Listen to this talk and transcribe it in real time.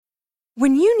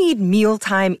When you need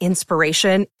mealtime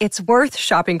inspiration, it's worth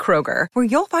shopping Kroger, where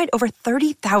you'll find over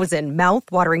 30,000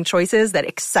 mouth-watering choices that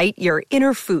excite your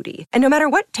inner foodie. And no matter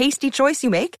what tasty choice you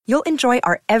make, you'll enjoy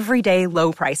our everyday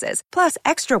low prices, plus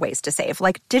extra ways to save,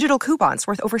 like digital coupons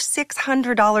worth over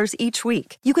 $600 each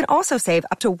week. You can also save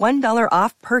up to $1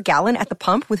 off per gallon at the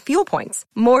pump with fuel points.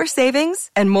 More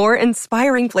savings and more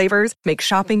inspiring flavors make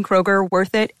shopping Kroger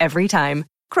worth it every time.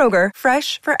 Kroger,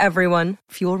 fresh for everyone.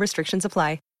 Fuel restrictions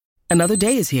apply. Another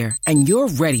day is here, and you're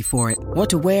ready for it. What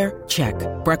to wear? Check.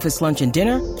 Breakfast, lunch, and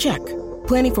dinner? Check.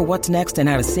 Planning for what's next and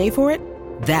how to save for it?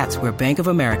 That's where Bank of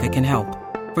America can help.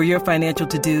 For your financial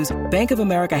to-dos, Bank of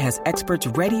America has experts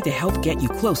ready to help get you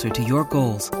closer to your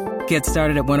goals. Get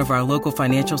started at one of our local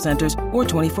financial centers or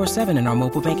 24/7 in our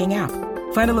mobile banking app.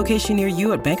 Find a location near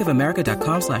you at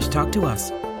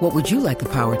bankofamerica.com/talktous. What would you like the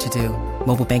power to do?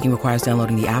 Mobile banking requires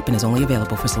downloading the app and is only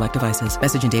available for select devices.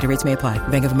 Message and data rates may apply.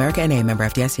 Bank of America N.A., member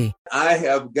FDIC. I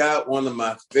have got one of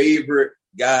my favorite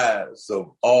guys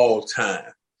of all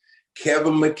time.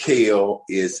 Kevin McHale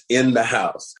is in the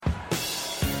house.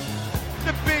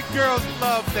 The big girls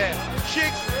love that.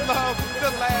 Chicks love the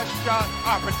last shot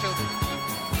opportunity.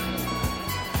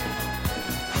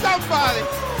 Somebody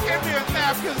give me a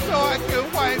napkin so I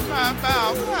can wipe my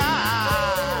mouth.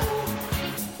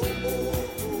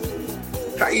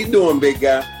 How you doing, big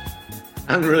guy?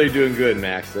 I'm really doing good,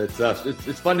 Max.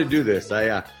 It's fun to do this.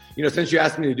 Since you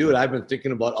asked me to do it, I've been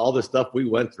thinking about all the stuff we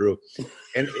went through,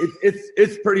 and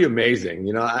it's pretty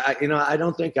amazing. I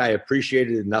don't think I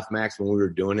appreciated it enough, Max, when we were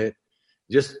doing it.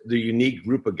 Just the unique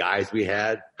group of guys we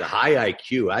had, the high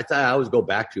IQ. That's I always go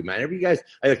back to, man. Every guys,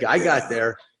 I got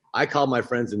there. I called my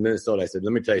friends in Minnesota. I said,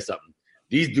 let me tell you something.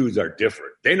 These dudes are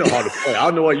different. They know how to play. I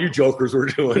don't know what you jokers were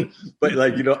doing, but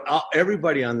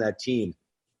everybody on that team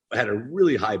had a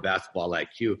really high basketball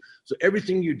IQ. So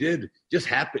everything you did just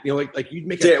happened. Like you'd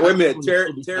make it. Wait a minute.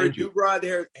 Terry Dubrod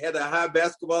there had a high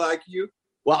basketball IQ?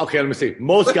 Well, okay, let me see.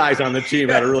 Most guys on the team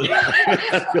had a really high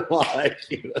basketball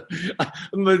IQ.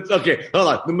 Okay, hold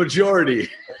on. The majority.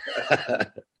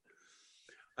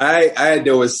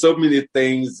 There was so many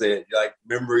things that like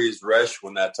memories rush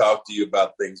when I talk to you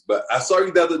about things. But I saw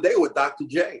you the other day with Dr.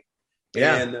 J.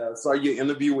 Yeah. And saw your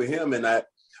interview with him, and I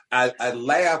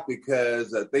laughed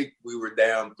because I think we were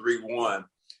down 3-1,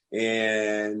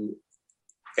 and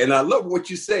I love what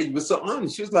you said. You were so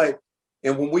honest. She was like,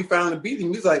 and when we finally beat him,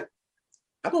 he was like,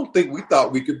 I don't think we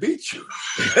thought we could beat you.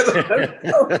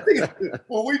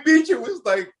 When we beat you, it was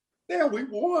like, damn, we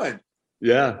won.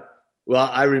 Yeah. Well,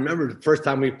 I remember the first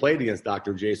time we played against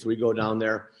Dr. J. So we go down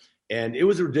there, and it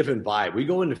was a different vibe. We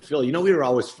go into Philly. We were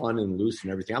always fun and loose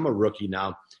and everything. I'm a rookie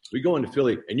now. We go into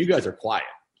Philly, and you guys are quiet.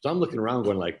 So I'm looking around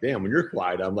going like, damn, when you're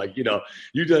quiet, I'm like,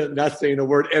 you're not saying a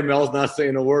word. ML's not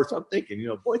saying a word. So I'm thinking,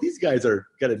 boy, these guys are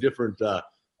got a different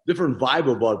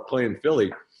vibe about playing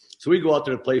Philly. So we go out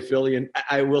there to play Philly. And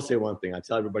I will say one thing. I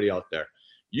tell everybody out there,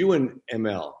 you and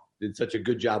ML did such a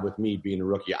good job with me being a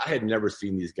rookie. I had never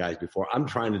seen these guys before. I'm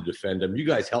trying to defend them. You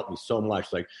guys helped me so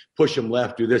much, like push him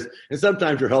left, do this. And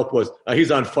sometimes your help was, he's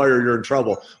on fire, you're in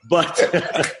trouble. But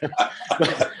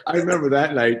I remember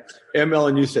that night, ML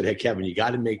and you said, hey, Kevin, you got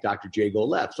to make Dr. J go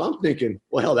left. So I'm thinking,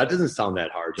 well, hell, that doesn't sound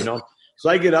that hard, So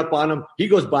I get up on him. He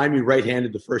goes by me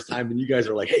right-handed the first time, and you guys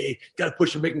are like, hey, got to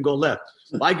push him, make him go left.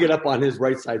 I get up on his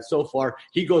right side so far.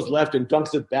 He goes left and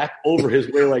dunks it back over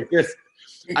his way like this.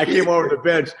 I came over the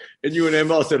bench, and you and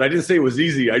ML said, I didn't say it was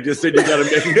easy. I just said you got to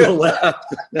make him go left.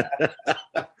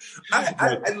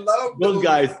 I love those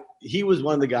guys. He was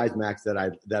one of the guys, Max, that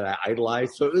I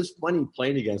idolized. So it was funny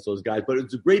playing against those guys, but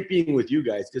it's great being with you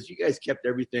guys because you guys kept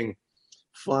everything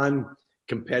fun,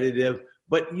 competitive.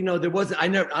 But, there wasn't – I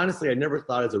never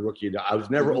thought as a rookie – I was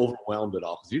never overwhelmed at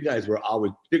all because you guys were all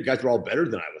better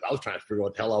than I was. I was trying to figure out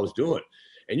what the hell I was doing.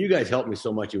 And you guys helped me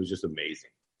so much. It was just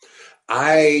amazing.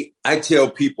 I tell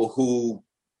people who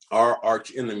our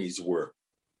arch enemies were.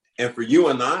 And for you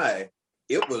and I,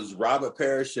 it was Robert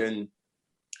Parrish and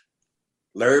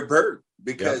Larry Bird.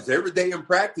 Because every day in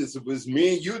practice, it was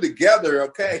me and you together,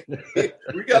 okay?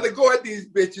 We got to go at these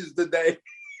bitches today.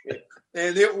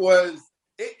 And it was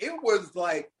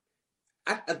like,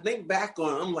 I think back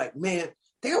on it, I'm like, man,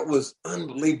 that was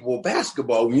unbelievable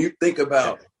basketball. When you think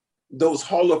about those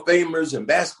Hall of Famers and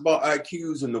basketball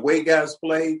IQs and the way guys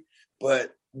played.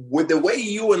 But with the way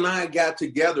you and I got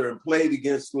together and played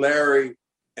against Larry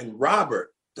and Robert,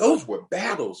 those were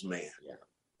battles, man.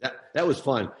 Yeah, that was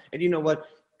fun. And you know what?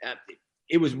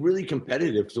 it was really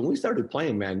competitive. So when we started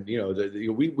playing, man,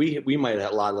 we might have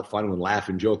had a lot of fun and laugh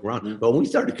and joke around. But when we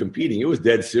started competing, it was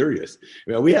dead serious.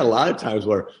 We had a lot of times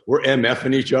where we're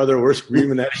MFing each other, we're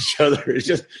screaming at each other. It's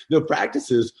just the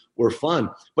practices were fun.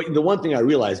 But the one thing I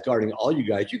realized guarding all you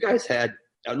guys had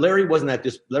Larry wasn't at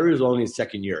this. Larry was only in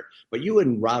second year, but you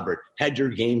and Robert had your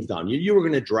games down. You were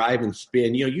going to drive and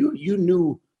spin. You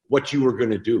knew what you were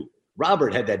going to do.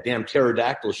 Robert had that damn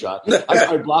pterodactyl shot. I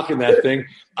started blocking that thing.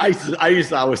 I used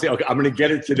to always say, okay, I'm going to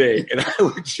get it today. And I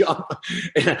would jump.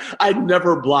 And I'd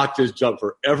never blocked his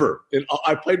jumper ever. And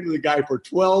I played with the guy for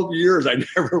 12 years. I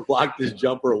never blocked his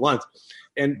jumper once.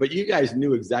 But you guys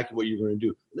knew exactly what you were going to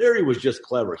do. Larry was just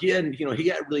clever. He hadn't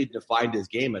really defined his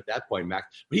game at that point, Max.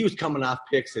 But he was coming off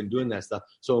picks and doing that stuff.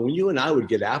 So when you and I would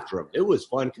get after him, it was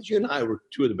fun because you and I were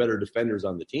two of the better defenders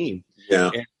on the team. Yeah.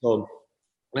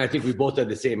 And I think we both had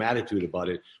the same attitude about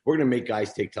it. We're going to make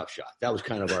guys take tough shots. That was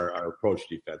kind of our approach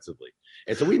defensively.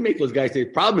 And so we make those guys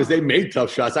take. Problem is they made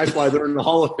tough shots. That's why they're in the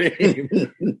Hall of Fame.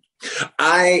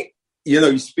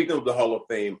 You speaking of the Hall of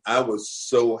Fame, I was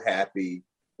so happy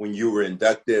when you were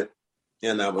inducted,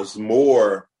 and I was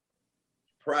more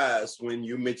surprised when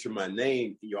you mentioned my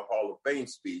name in your Hall of Fame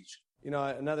speech.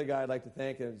 Another guy I'd like to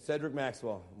thank is Cedric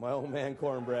Maxwell, my old man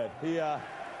Cornbread.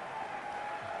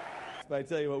 But I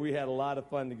tell you what, we had a lot of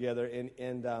fun together, and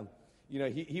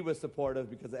he was supportive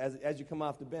because as you come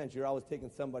off the bench, you're always taking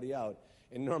somebody out,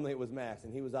 and normally it was Max,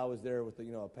 and he was always there with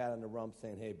a pat on the rump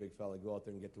saying, "Hey, big fella, go out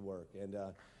there and get to work." And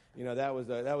that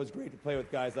was great to play with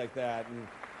guys like that.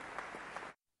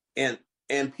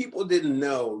 And people didn't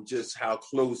know just how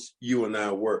close you and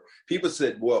I were. People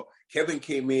said, "Well, Kevin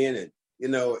came in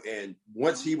and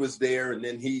once he was there, and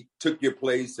then he took your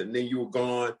place, and then you were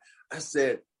gone." I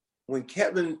said, when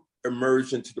Kevin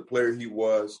emerged into the player he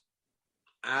was,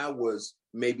 I was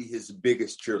maybe his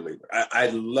biggest cheerleader.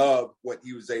 I loved what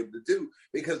he was able to do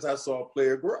because I saw a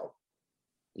player grow.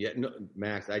 Yeah, no,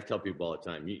 Max, I tell people all the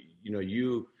time,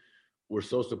 you were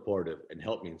so supportive and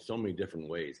helped me in so many different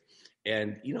ways.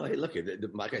 And, hey, look,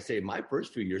 like I say, my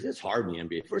first few years, it's hard in the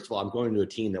NBA. First of all, I'm going to a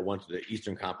team that went to the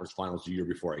Eastern Conference Finals the year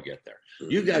before I get there.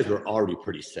 You guys were already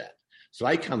pretty set. So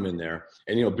I come in there,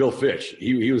 and, Bill Fish,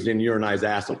 he was in your and I's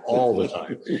ass all the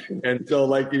time. And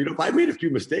so, if I made a few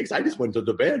mistakes, I just went to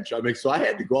the bench. So I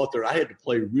had to go out there. I had to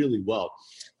play really well.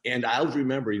 And I always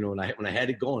remember, when I had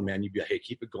it going, man, you'd be like, hey,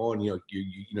 keep it going. You're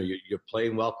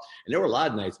playing well. And there were a lot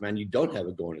of nights, man, you don't have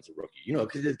it going as a rookie,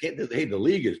 because the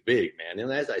league is big, man. And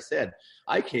as I said,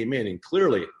 I came in, and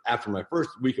clearly after my first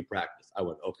week of practice, I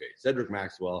went, okay, Cedric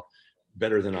Maxwell,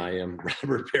 better than I am.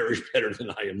 Robert Parrish, better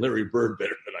than I am. Larry Bird,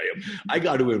 better than I am. I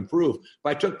got to improve. But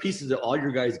I took pieces of all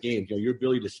your guys' games, your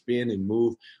ability to spin and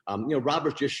move.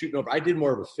 Robert's just shooting over. I did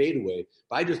more of a fadeaway,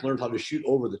 but I just learned how to shoot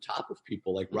over the top of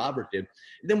people like Robert did.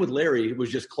 And then with Larry, it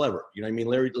was just clever.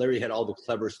 Larry had all the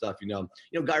clever stuff,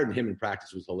 guarding him in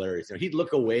practice was hilarious. He'd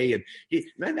look away, and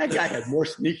that guy had more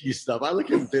sneaky stuff. I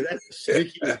look at him, that's the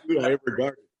sneakiest dude I ever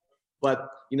guarded. But,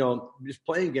 just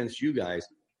playing against you guys,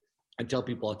 I tell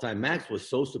people all the time, Max was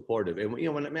so supportive. And,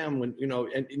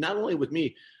 and not only with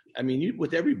me,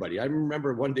 with everybody. I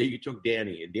remember one day you took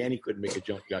Danny, and Danny couldn't make a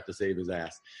jump. You got to save his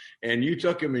ass. And you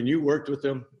took him, and you worked with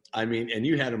him. And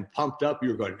you had him pumped up. You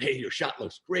were going, hey, your shot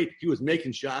looks great. He was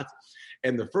making shots.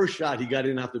 And the first shot, he got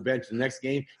in off the bench. The next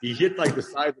game, he hit like the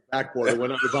side of the backboard and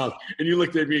went out of bounds. And you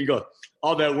looked at me and go,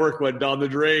 all that work went down the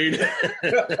drain.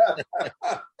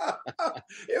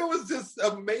 It was just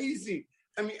amazing.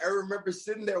 I remember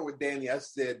sitting there with Danny. I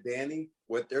said, Danny,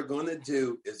 what they're going to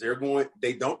do is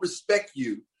they don't respect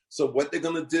you. So what they're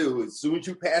going to do, as soon as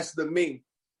you pass to me,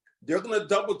 they're going to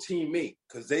double team me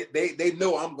because they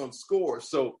know I'm going to score.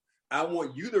 So I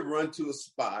want you to run to a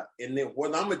spot. And then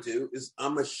what I'm going to do is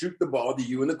I'm going to shoot the ball to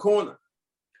you in the corner.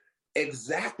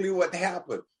 Exactly what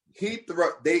happened. He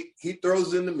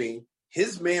throws into me.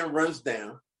 His man runs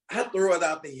down. I throw it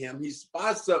out to him. He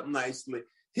spots up nicely.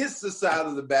 Hits the side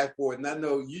of the backboard, and I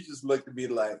know you just looked at me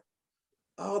like,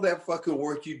 all that fucking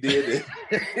work you did.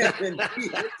 And he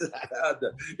hit the side.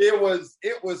 It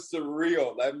was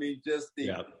surreal. Just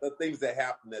the things that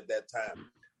happened at that time.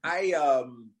 I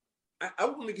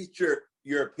want to get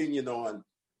your opinion on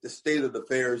the state of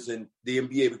affairs in the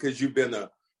NBA because you've been a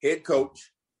head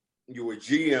coach, you were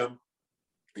GM,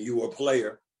 you were a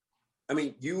player.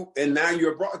 And now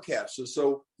you're a broadcaster.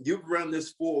 So you've run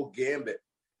this full gambit.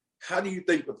 How do you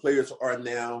think the players are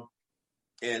now,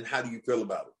 and how do you feel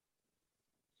about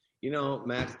it?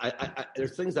 Max, I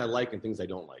there's things I like and things I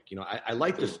don't like. I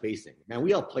like the spacing. Man,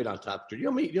 we all played on top. You know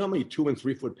how many 2 and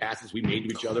 3 foot passes we made to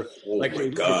each other? Oh my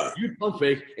God. You pump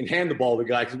fake and hand the ball to the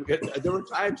guy. Because there were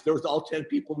times there was all 10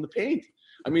 people in the paint.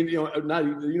 I mean,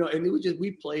 and it was just,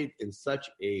 we played in such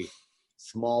a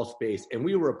small space, and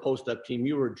we were a post-up team.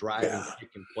 You were driving, kick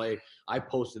and play. I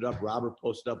posted up. Robert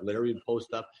posted up. Larry would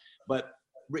post up. But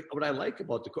what I like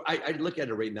about the court, I look at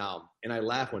it right now, and I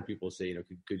laugh when people say,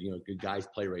 could guys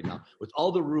play right now? With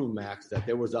all the room, Max, that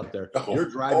there was up there, you're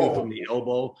driving from the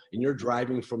elbow, and you're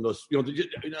driving from those,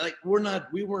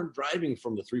 we weren't driving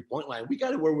from the 3-point line. We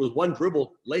got it where it was one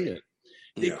dribble lay in.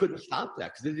 They couldn't stop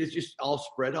that because it's just all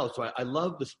spread out. So I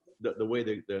love the way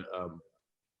the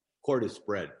court is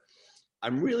spread. I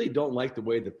really don't like the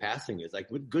way the passing is. Like,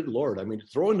 good Lord. I mean,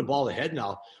 throwing the ball ahead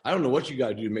now, I don't know what you got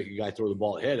to do to make a guy throw the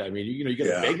ball ahead. I mean, you got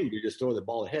to beg him to just throw the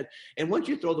ball ahead. And once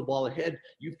you throw the ball ahead,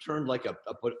 you've turned like a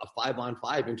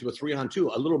 5-on-5 into a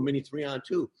 3-on-2, a little mini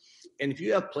 3-on-2. And if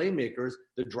you have playmakers,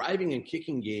 the driving and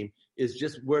kicking game is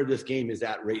just where this game is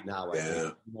at right now.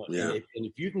 And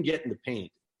if you can get in the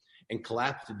paint and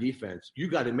collapse the defense, you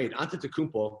got it made.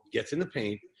 Antetokounmpo gets in the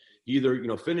paint,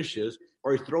 either finishes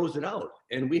or he throws it out.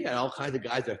 And we had all kinds of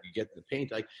guys that could get the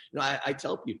paint. Like, I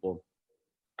tell people,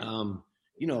 all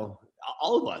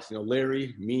of us,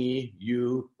 Larry, me,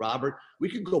 you, Robert, we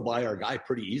could go by our guy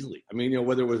pretty easily. I mean,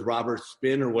 whether it was Robert's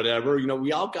spin or whatever,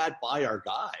 we all got by our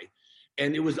guy.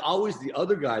 And it was always the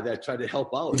other guy that tried to help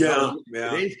out.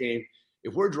 Today's game,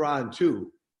 if we're drawing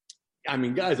two, I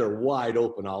mean, guys are wide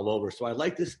open all over. So I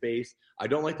like this space. I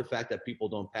don't like the fact that people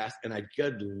don't pass. And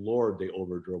good Lord, they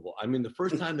over dribble. I mean, the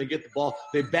first time they get the ball,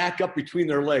 they back up between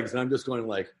their legs. And I'm just going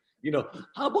like,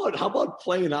 how about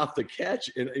playing off the catch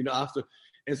and,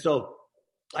 and so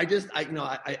I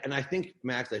think,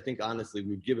 Max, honestly,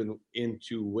 we've given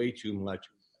into way too much.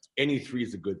 Any three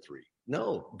is a good three.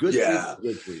 No, good threes are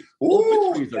good threes.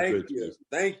 Open threes are good threes.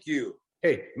 Thank you.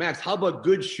 Hey, Max, how about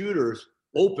good shooters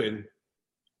open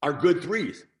are good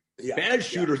threes? Bad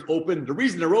shooters open. The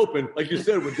reason they're open, like you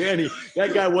said with Danny,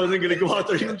 that guy wasn't going to go out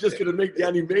there. He was just going to make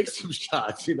Danny make some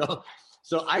shots,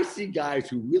 So I see guys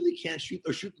who really can't shoot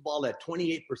or shoot the ball at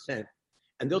 28%,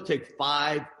 and they'll take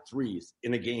 5 threes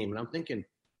in a game. And I'm thinking,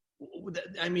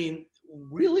 I mean,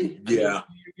 really? Yeah. I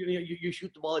mean, you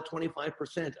shoot the ball at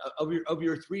 25% of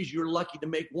your threes. You're lucky to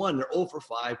make one. They're 0 for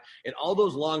 5, and all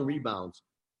those long rebounds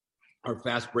are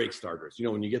fast break starters.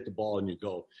 When you get the ball and you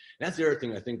go. And that's the other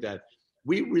thing I think that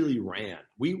we really ran.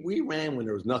 We ran when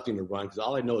there was nothing to run because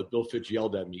all I know is Bill Fitch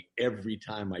yelled at me every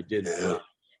time I did it.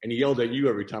 And he yelled at you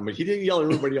every time, but he didn't yell at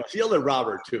everybody else. He yelled at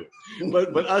Robert too.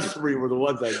 But us three were the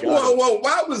ones that got it. Well,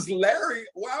 why was Larry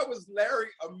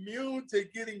immune to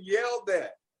getting yelled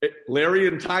at? Larry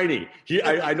and Tiny.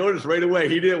 I noticed right away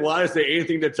he didn't want to say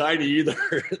anything to Tiny either.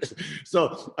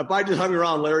 So if I just hung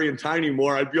around Larry and Tiny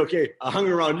more, I'd be okay. I hung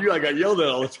around you, I got yelled at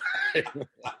all the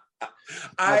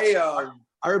time.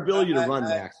 Our ability to run,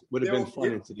 Max, would have been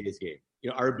fun in today's game.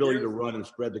 Our ability to run and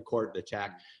spread the court and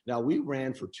attack. Now, we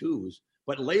ran for twos,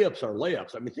 but layups are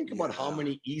layups. I mean, think about how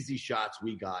many easy shots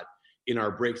we got in our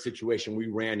break situation.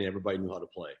 We ran and everybody knew how to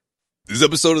play. This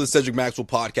episode of the Cedric Maxwell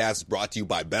Podcast is brought to you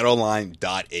by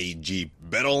BetOnline.ag.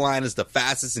 BetOnline is the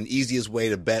fastest and easiest way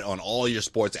to bet on all your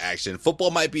sports action.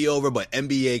 Football might be over, but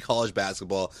NBA, college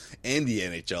basketball, and the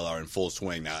NHL are in full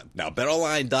swing now. Now,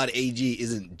 BetOnline.ag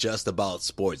isn't just about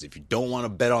sports. If you don't want to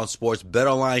bet on sports,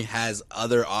 BetOnline has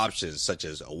other options such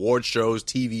as award shows,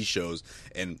 TV shows,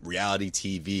 and reality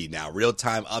TV. Now,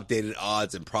 real-time updated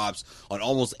odds and props on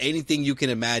almost anything you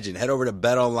can imagine. Head over to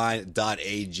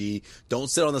BetOnline.ag. Don't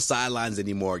sit on the sidelines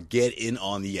anymore. Get in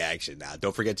on the action. Now,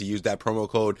 don't forget to use that promo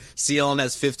code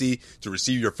CLNS50 to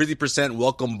receive your 50%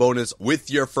 welcome bonus with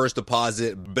your first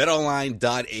deposit.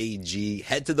 BetOnline.ag.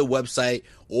 Head to the website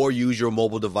or use your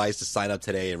mobile device to sign up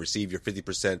today and receive your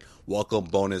 50% welcome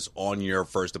bonus on your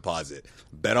first deposit.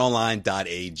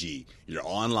 BetOnline.ag, your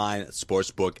online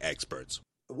sportsbook experts.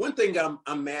 One thing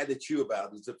I'm mad at you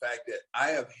about is the fact that I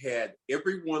have had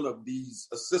every one of these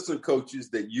assistant coaches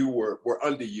that you were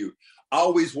under you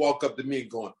always walk up to me and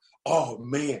going, oh,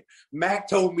 man, Mac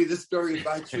told me this story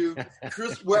about you.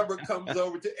 Chris Webber comes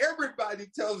over to everybody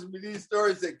tells me these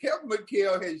stories that Kevin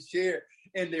McHale has shared,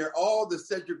 and they're all the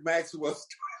Cedric Maxwell stories.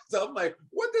 So I'm like,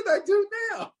 what did I do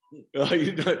now?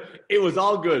 It was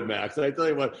all good, Max. And I tell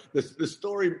you what, the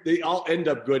story, they all end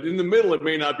up good. In the middle, it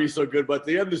may not be so good, but at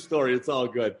the end of the story, it's all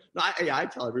good. No, I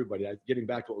tell everybody, getting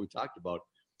back to what we talked about,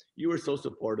 you were so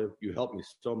supportive. You helped me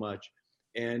so much.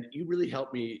 And you really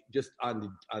helped me just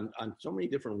on so many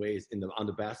different ways on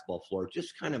the basketball floor,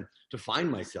 just kind of to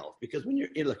find myself. Because when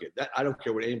look at that, I don't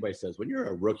care what anybody says. When you're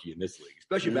a rookie in this league,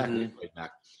 especially back when you played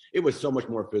back, it was so much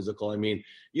more physical. I mean,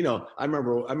 I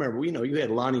remember, you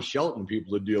had Lonnie Shelton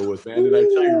people to deal with, man. And I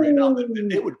tell you right now,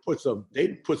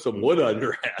 they'd put some wood on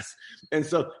your ass. And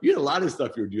so you had a lot of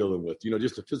stuff you're dealing with,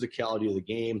 just the physicality of the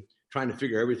game, trying to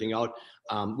figure everything out.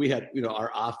 We had,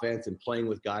 our offense and playing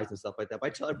with guys and stuff like that. But I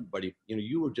tell everybody,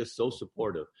 you were just so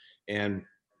supportive. And,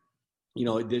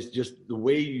 there's just the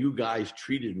way you guys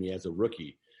treated me as a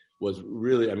rookie was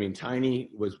really,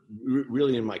 Tiny was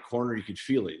really in my corner. You could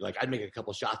feel it. Like I'd make a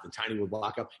couple shots and Tiny would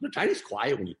walk up. Tiny's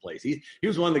quiet when he plays. He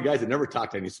was one of the guys that never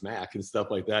talked any smack and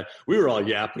stuff like that. We were all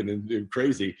yapping and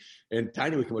crazy. And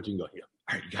Tiny would come up to you and go,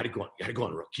 all right, you got to go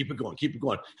on, Rook. Keep it going.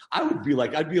 I'd be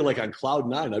like on cloud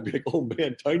nine. I'd be like, oh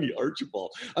man, Tiny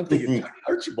Archibald. I'm thinking Tiny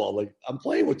Archibald, like I'm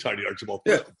playing with Tiny Archibald.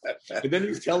 And then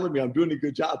he's telling me I'm doing a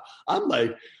good job. I'm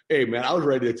like, hey man, I was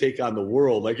ready to take on the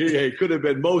world. Like, hey, it could have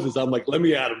been Moses. I'm like, let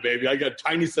me at him, baby. I got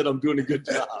Tiny said I'm doing a good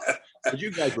job. But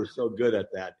you guys were so good at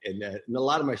that. And a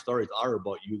lot of my stories are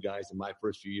about you guys in my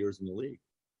first few years in the league.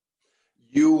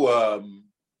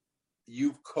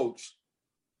 You've coached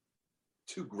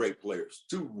two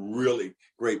really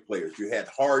great players. You had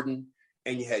Harden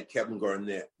and you had Kevin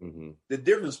Garnett. Mm-hmm. The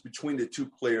difference between the two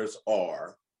players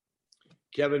are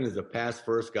Kevin is a pass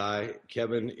first guy.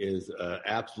 Kevin is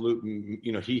absolute,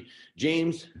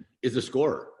 James is a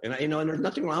scorer. And and there's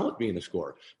nothing wrong with being a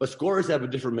scorer, but scorers have a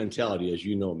different mentality, as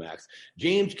you know, Max.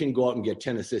 James can go out and get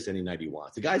 10 assists any night he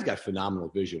wants. The guy's got phenomenal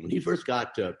vision. When he first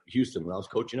got to Houston, when I was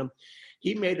coaching him,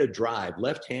 he made a drive,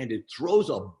 left-handed, throws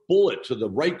a bullet to the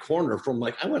right corner from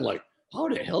I went like, how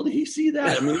the hell did he see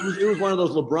that? It was one of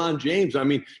those LeBron James.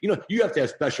 You have to have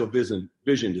special vision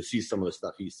to see some of the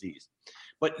stuff he sees.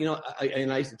 But,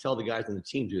 I used to tell the guys on the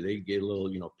team, they get a little,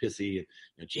 pissy.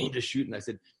 And, James is shooting. I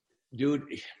said, dude,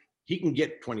 he can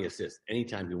get 20 assists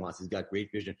anytime he wants. He's got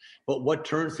great vision. But what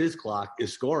turns his clock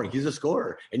is scoring. He's a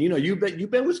scorer. And, you've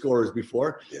been with scorers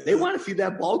before. Yeah. They want to see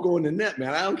that ball go in the net,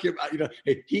 man. I don't care.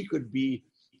 He could be,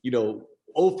 0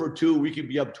 for 2. We could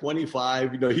be up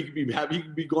 25. He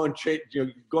could be going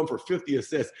for 50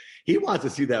 assists. He wants to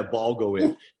see that ball go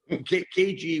in.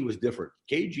 KG was different.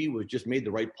 KG was just made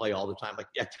the right play all the time. Like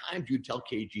at times you'd tell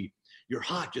KG, you're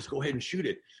hot, just go ahead and shoot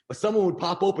it. But someone would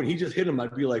pop open, he just hit him.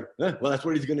 I'd be like, well, that's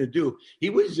what he's going to do. He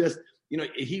was just,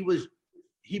 he was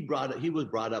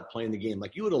brought up playing the game.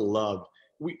 Like you would have loved,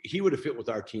 he would have fit with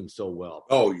our team so well.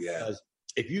 Oh yeah. Because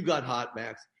if you got hot,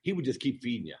 Max, he would just keep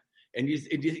feeding you. And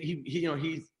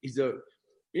he's a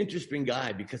interesting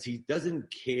guy because he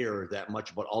doesn't care that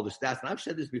much about all the stats. And I've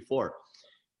said this before.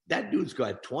 That dude's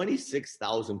got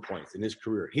 26,000 points in his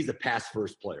career. He's a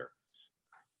pass-first player.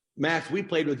 Max, we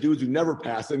played with dudes who never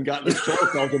passed and got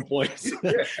 12,000 points.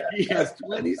 He has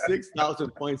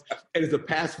 26,000 points and is a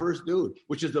pass-first dude,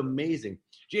 which is amazing.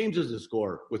 James is a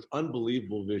scorer with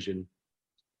unbelievable vision.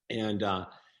 And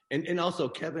also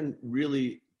Kevin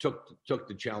really took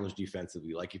the challenge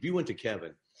defensively. Like if you went to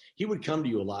Kevin, he would come to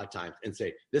you a lot of times and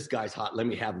say, this guy's hot. Let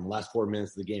me have him the last 4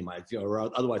 minutes of the game. Or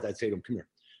otherwise I'd say to him, come here.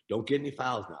 Don't get any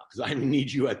fouls now because I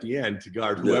need you at the end to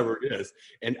guard whoever it is.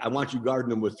 And I want you guarding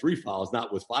them with 3 fouls,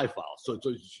 not with 5 fouls. So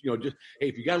just, hey,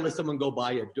 if you got to let someone go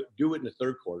by you, do it in the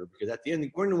third quarter because at the end,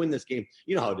 we're going to win this game.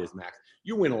 You know how it is, Max.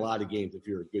 You win a lot of games if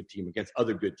you're a good team against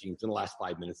other good teams in the last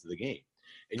 5 minutes of the game.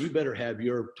 And you better have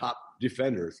your top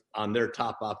defenders on their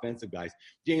top offensive guys.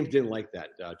 James didn't like that.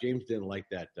 James didn't like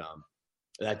that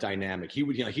dynamic. He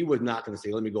was not going to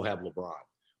say, let me go have LeBron.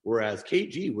 Whereas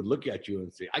KG would look at you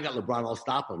and say, I got LeBron, I'll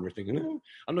stop him. You're thinking, I don't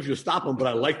know if you'll stop him, but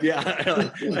I like the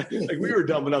like we were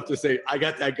dumb enough to say, I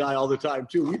got that guy all the time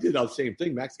too. We did the same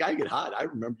thing. Max, guy get hot. I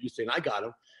remember you saying, I got him.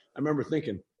 I remember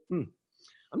thinking,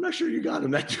 I'm not sure you got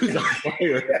him. That dude's on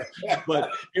fire.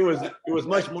 But it was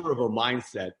much more of a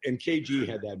mindset. And KG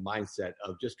had that mindset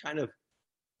of just kind of,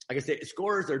 like I say,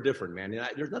 scorers are different, man. And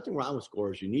there's nothing wrong with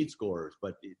scorers. You need scorers.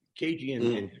 But KG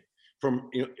and from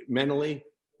mentally,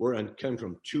 we're coming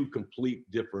from 2 complete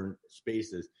different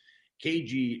spaces.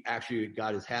 KG actually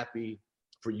got as happy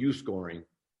for you scoring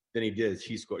than he did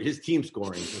his team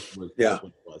scoring. Was what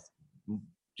it was.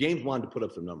 James wanted to put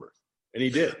up some numbers, and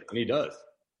he did, and he does.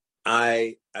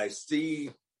 I see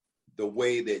the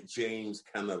way that James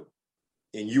kind of,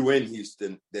 and you in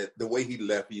Houston, that the way he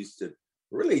left Houston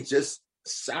really just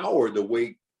soured the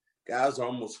way guys are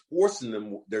almost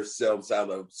forcing themselves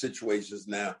out of situations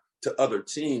now to other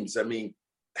teams. I mean,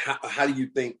 how do you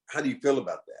feel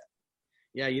about that?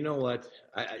 Yeah, you know what?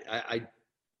 I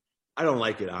don't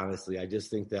like it, honestly. I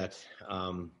just think that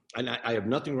and I have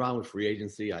nothing wrong with free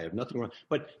agency. I have nothing wrong.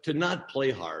 But to not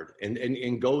play hard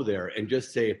and go there and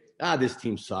just say, this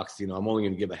team sucks. I'm only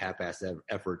going to give a half-ass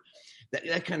effort.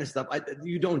 That kind of stuff.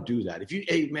 You don't do that. If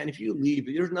you leave,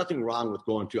 there's nothing wrong with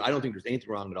going to. I don't think there's anything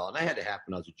wrong at all. And I had it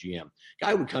happen when I was a GM.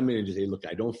 Guy would come in and just say, look,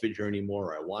 I don't fit here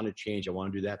anymore. Or I want to change. I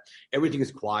want to do that. Everything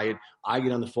is quiet. I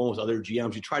get on the phone with other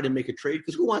GMs. You try to make a trade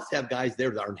because who wants to have guys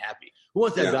there that aren't happy? Who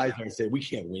wants that guy there and say, we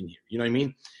can't win here? You know what I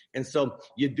mean? And so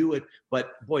you do it, but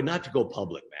boy, not to go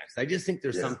public, Max. I just think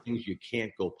there's some things you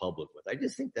can't go public with. I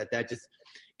just think that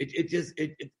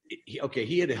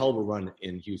he had a hell of a run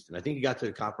in Houston. I think he got to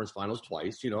the conference finals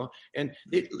twice, and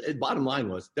bottom line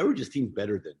was there were just teams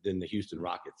better than the Houston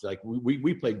Rockets. Like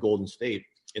we played Golden State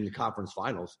in the conference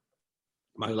finals.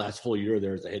 My last full year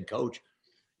there as a head coach.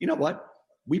 You know what?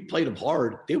 We played them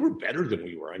hard. They were better than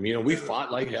we were. I mean, we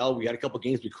fought like hell. We had a couple of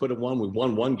games we could have won. We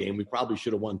won one game. We probably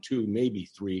should have won two, maybe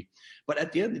three. But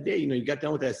at the end of the day, you got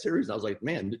done with that series. I was like,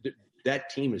 man, that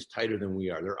team is tighter than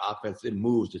we are. Their offense, it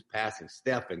moves, it's passing.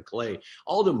 Steph and Clay,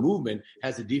 all the movement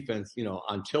has the defense,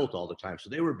 on tilt all the time. So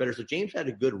they were better. So James had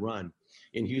a good run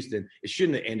in Houston. It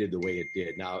shouldn't have ended the way it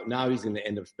did. Now he's going to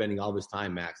end up spending all his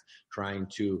time, Max, trying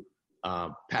to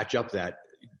patch up that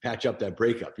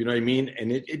breakup. You know what I mean?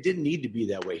 And it didn't need to be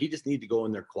that way. He just needed to go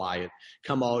in there quiet,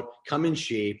 come out, come in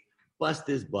shape, bust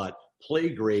his butt, play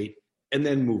great, and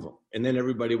then move him. And then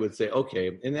everybody would say,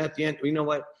 okay. And at the end, you know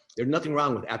what? There's nothing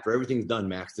wrong with after everything's done,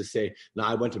 Max, to say, no,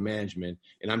 I went to management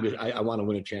and I want to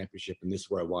win a championship and this is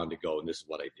where I wanted to go and this is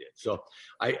what I did. So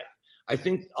I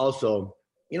think also,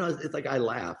 it's like I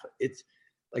laugh. It's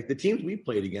like the teams we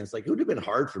played against, like it would have been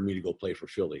hard for me to go play for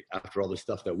Philly after all the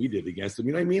stuff that we did against them.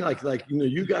 You know what I mean? Like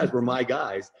you guys were my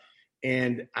guys.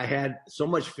 And I had so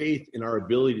much faith in our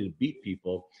ability to beat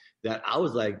people that I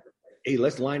was like, hey,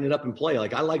 let's line it up and play.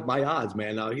 Like, I like my odds,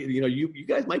 man. Now, you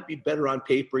guys might be better on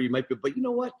paper. You might be, but you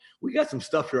know what? We got some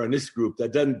stuff here on this group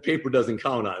that paper doesn't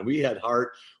count on. We had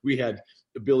heart. We had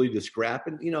ability to scrap.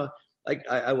 And, like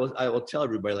I will tell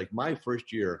everybody, like my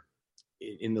first year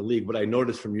in the league, what I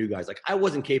noticed from you guys, like I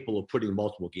wasn't capable of putting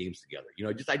multiple games together.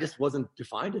 I just wasn't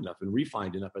defined enough and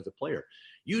refined enough as a player.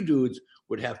 You dudes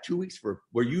would have 2 weeks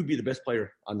where you'd be the best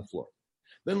player on the floor.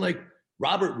 Then like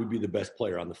Robert would be the best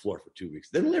player on the floor for 2 weeks.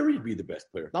 Then Larry would be the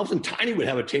best player. All of a sudden Tiny would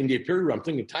have a 10-day period where I'm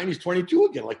thinking Tiny's 22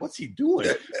 again. Like, what's he doing?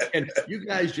 And you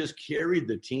guys just carried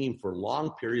the team for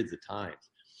long periods of time.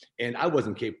 And I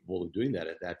wasn't capable of doing that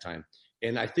at that time.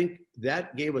 And I think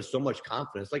that gave us so much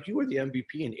confidence. Like you were the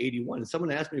MVP in 81. And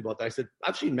someone asked me about that. I said,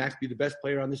 I've seen Max be the best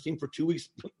player on this team for 2 weeks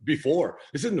before.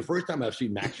 This isn't the first time I've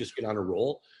seen Max just get on a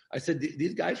roll. I said,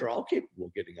 these guys are all capable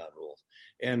of getting on rolls.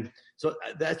 And so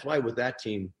that's why with that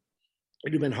team, it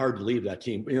would have been hard to leave that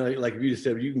team. Like you just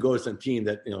said, you can go to some team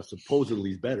that, supposedly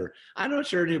is better. I'm not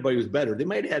sure anybody was better. They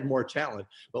might have had more talent.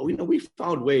 But, we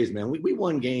found ways, man. We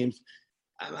won games.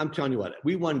 I'm telling you what,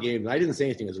 we won games. I didn't say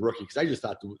anything as a rookie because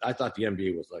I thought the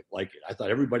NBA was like it. I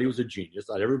thought everybody was a genius.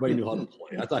 I thought everybody knew how to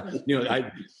play. I thought,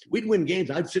 we'd win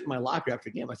games. I'd sit in my locker after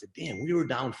a game. I said, damn, we were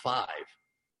down 5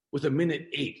 with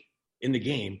 1:08 in the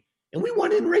game. And we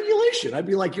won in regulation. I'd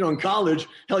be like, in college,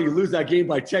 hell, you lose that game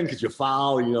by 10 because you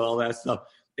foul, all that stuff.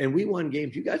 And we won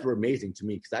games. You guys were amazing to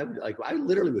me because I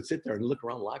literally would sit there and look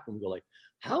around the locker room and go like,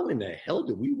 how in the hell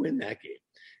did we win that game?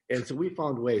 And so we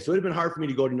found ways. So it would have been hard for me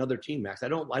to go to another team, Max. I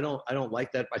don't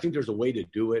like that. I think there's a way to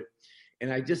do it.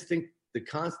 And I just think the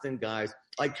constant guys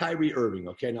like Kyrie Irving.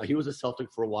 Okay, now he was a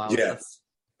Celtic for a while. Yes.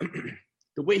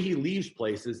 The way he leaves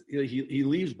places, he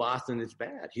leaves Boston, it's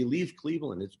bad. He leaves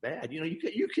Cleveland, it's bad.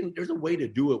 You can. There's a way to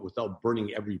do it without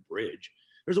burning every bridge.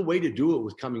 There's a way to do it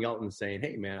with coming out and saying,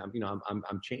 "Hey, man,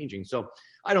 I'm changing." So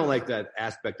I don't like that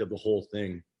aspect of the whole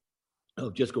thing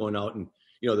of just going out and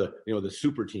the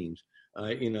super teams.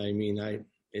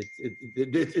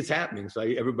 It's happening. So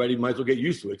everybody might as well get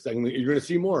used to it. Because you're going to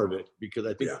see more of it because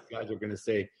I think guys are going to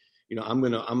say, I'm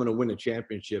going to win a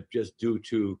championship just due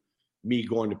to me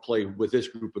going to play with this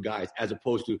group of guys, as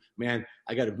opposed to, man,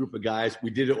 I got a group of guys.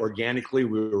 We did it organically.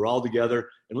 We were all together,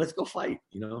 and let's go fight.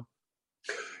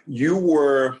 You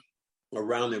were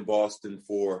around in Boston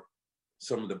for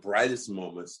some of the brightest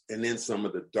moments, and then some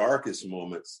of the darkest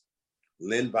moments.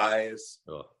 Len Bias,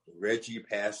 Reggie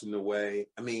passing away.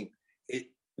 I mean,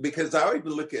 because I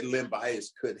even look at Len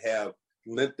Bias could have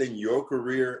lengthened your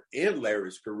career and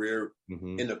Larry's career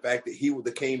in the fact that he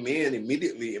came in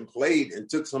immediately and played and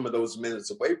took some of those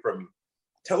minutes away from you.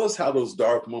 Tell us how those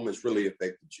dark moments really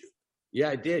affected you.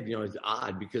 Yeah, it did. It's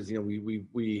odd because,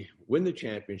 we win the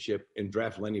championship and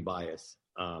draft Lenny Bias.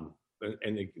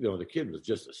 The kid was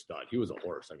just a stud. He was a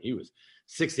horse. I mean, he was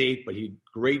 6'8", but he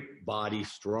great body,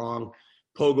 strong,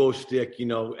 pogo stick,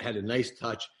 had a nice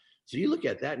touch. So you look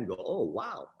at that and go, oh,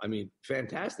 wow. I mean,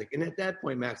 fantastic. And at that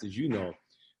point, Max, as you know,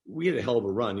 we had a hell of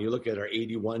a run. You look at our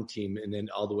 81 team and then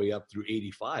all the way up through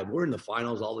 85. We're in the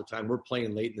finals all the time. We're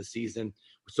playing late in the season.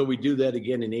 So we do that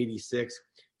again in 86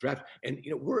 draft. And,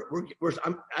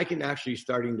 I can actually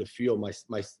starting to feel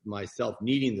myself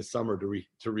needing the summer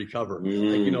to recover.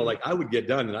 Like I would get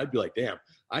done and I'd be like, damn,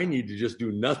 I need to just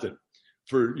do nothing.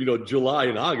 for July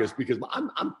and August because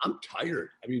I'm tired.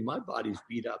 I mean, my body's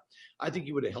beat up. I think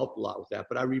he would have helped a lot with that.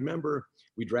 But I remember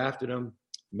we drafted him,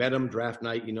 met him draft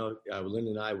night. Lynn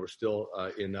and I were still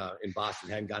in Boston,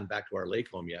 hadn't gotten back to our lake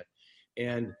home yet,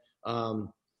 and all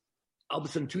of a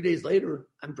sudden 2 days later,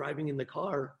 I'm driving in the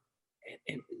car,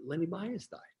 and Lenny Baez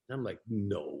died. And I'm like,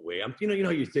 no way.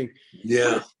 You think,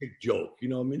 yeah, it's a joke.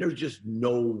 There's just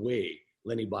no way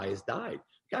Lenny Baez died.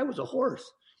 The guy was a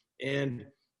horse, and.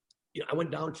 I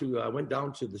went down to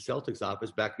the Celtics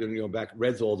office back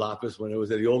Red's old office when it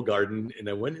was at the old Garden, and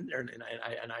I went in there and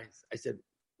I said,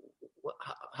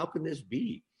 how can this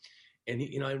be? And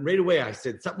right away I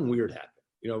said something weird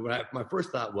happened. My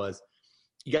first thought was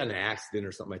he got in an accident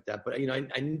or something like that, but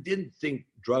I didn't think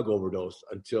drug overdose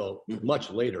until much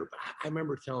later. But I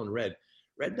remember telling Red,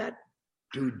 that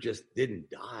dude just didn't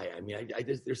die. I mean, I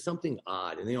just there's something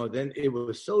odd, and then it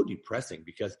was so depressing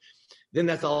because. Then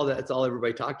that's all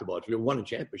everybody talked about. We won a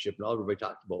championship, and all everybody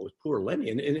talked about was poor Lenny.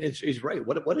 And he's right.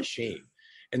 What a shame.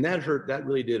 And that hurt. That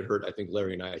really did hurt, I think,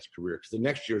 Larry and I's career. Because the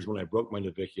next year is when I broke my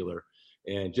navicular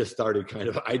and just started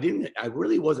I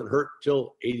really wasn't hurt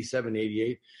till 87,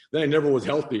 88. Then I never was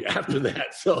healthy after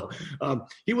that. So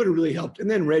he would have really helped.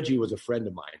 And then Reggie was a friend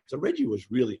of mine. So Reggie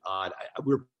was really odd.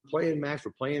 We were playing Max.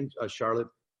 We're playing Charlotte.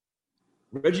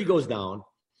 Reggie goes down.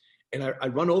 And I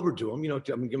run over to him, I'm going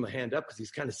to give him a hand up because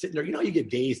he's kind of sitting there. You get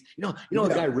dazed. A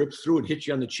guy rips through and hits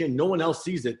you on the chin. No one else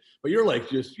sees it, but you're like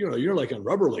you're like on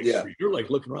rubber legs. Yeah. You're like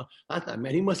looking around. I thought,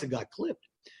 man, he must have got clipped.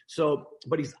 So,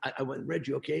 but I went,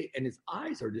 Reggie, okay? And his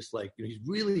eyes are just like, he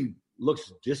really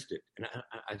looks distant. And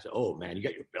I said, oh man, you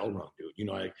got your bell rung,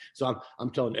 dude. So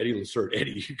I'm telling Eddie Lacerte,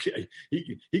 Eddie,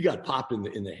 he got popped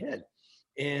in the head,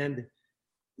 and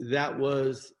that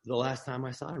was the last time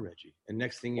I saw Reggie. And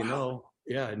next thing you know.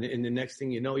 Yeah, and the next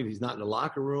thing you know, he's not in the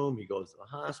locker room. He goes to the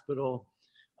hospital.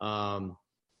 I'm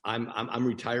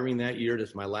retiring that year.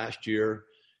 That's my last year,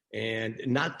 and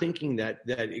not thinking that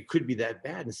it could be that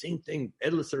bad. And the same thing,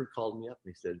 Ed Lacerte called me up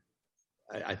and he said,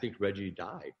 I think Reggie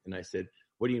died. And I said,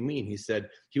 what do you mean? He said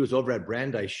he was over at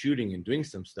Brandeis shooting and doing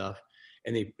some stuff,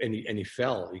 and he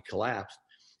fell. He collapsed.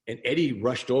 And Eddie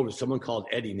rushed over. Someone called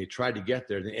Eddie, and they tried to get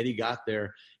there. Then Eddie got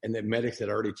there, and the medics had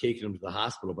already taken him to the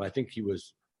hospital. But I think he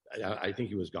was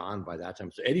gone by that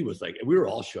time. So Eddie was like, we were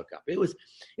all shook up. It was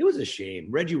a shame.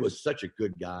 Reggie was such a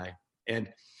good guy. And,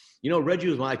 Reggie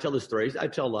was, when I tell the stories, I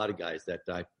tell a lot of guys that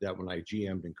when I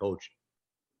GM'd and coached,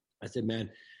 I said, man,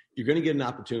 you're going to get an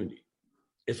opportunity.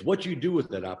 It's what you do with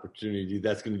that opportunity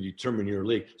that's going to determine your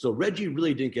league. So Reggie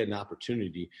really didn't get an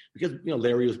opportunity because,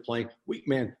 Larry was playing.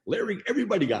 Larry,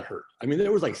 everybody got hurt. I mean,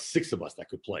 there was like 6 of us that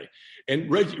could play.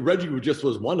 And Reggie just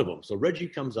was one of them. So Reggie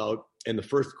comes out in the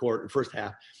first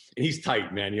half, and he's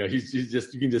tight, man. He's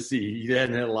just, you can just see he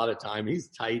hadn't had a lot of time. He's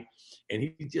tight. And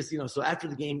he just, so after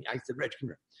the game, I said, Reg, come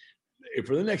here.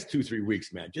 For the next 2-3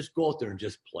 weeks, man, just go out there and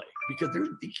just play because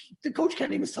the coach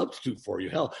can't even substitute for you.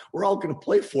 Hell, we're all going to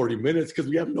play 40 minutes because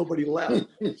we have nobody left.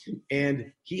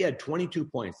 And he had 22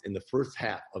 points in the first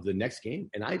half of the next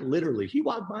game. And he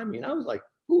walked by me and I was like,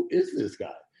 who is this guy?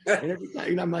 And every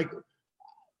time, I'm like,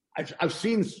 I've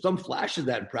seen some flashes of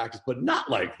that in practice, but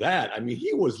not like that. I mean,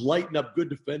 he was lighting up good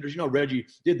defenders. Reggie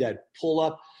did that pull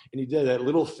up and he did that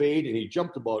little fade and he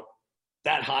jumped about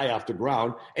that high off the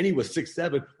ground, and he was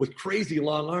 6'7" with crazy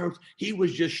long arms. He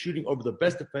was just shooting over the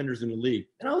best defenders in the league.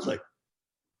 And I was like,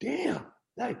 damn,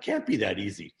 that can't be that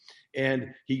easy.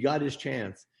 And he got his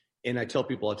chance. And I tell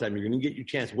people all the time, you're going to get your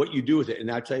chance. What you do with it, and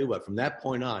I tell you what, from that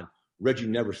point on, Reggie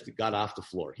never got off the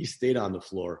floor. He stayed on the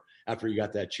floor after he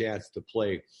got that chance to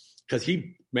play because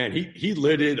he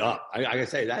lit it up. I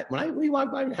say that when he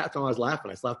walked by me half time, I was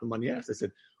laughing. I slapped him on the ass. I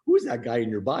said, who's that guy in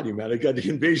your body, man? I got the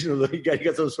invasion of the guy.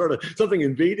 You got something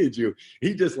invaded you.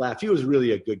 He just laughed. He was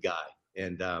really a good guy.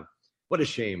 And what a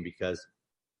shame because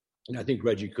I think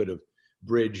Reggie could have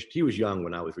bridged. He was young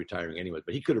when I was retiring anyway,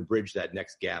 but he could have bridged that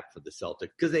next gap for the Celtics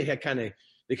because they had kind of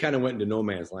went into no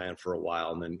man's land for a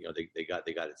while, and then they got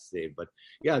it saved. But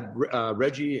yeah,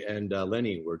 Reggie and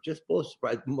Lenny were just both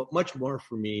surprised. Much more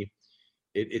for me.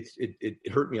 It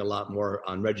hurt me a lot more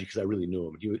on Reggie because I really knew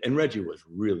him. And Reggie was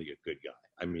really a good guy.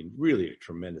 I mean, really a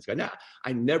tremendous guy. Now,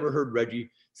 I never heard Reggie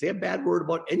say a bad word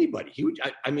about anybody.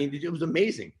 It was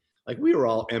amazing. Like we were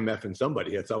all MFing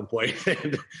somebody at some point.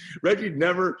 And Reggie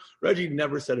never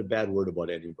said a bad word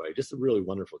about anybody. Just a really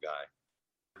wonderful guy.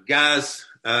 Guys,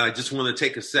 I just want to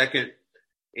take a second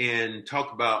and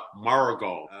talk about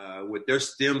Marigold with their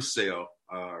stem cell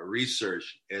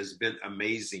research has been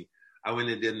amazing. I went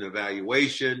and did an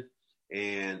evaluation,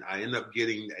 and I ended up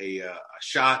getting a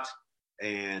shot.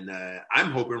 And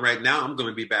I'm hoping right now I'm going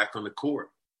to be back on the court.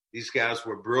 These guys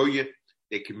were brilliant.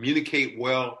 They communicate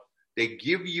well. They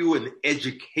give you an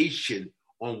education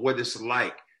on what it's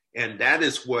like. And that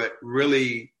is what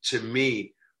really, to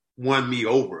me, won me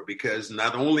over, because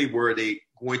not only were they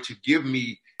going to give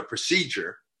me a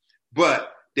procedure,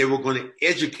 but they were going to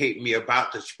educate me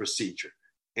about this procedure.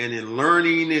 And in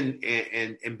learning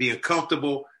and being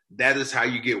comfortable, that is how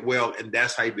you get well, and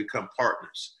that's how you become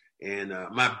partners. And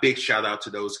my big shout out to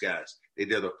those guys. They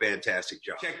did a fantastic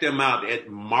job. Check them out at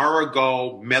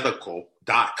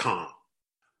marigolmedical.com.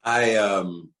 I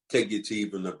take you to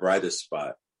even the brightest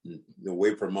spot,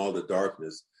 away from all the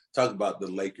darkness. Talk about the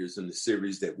Lakers and the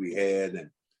series that we had and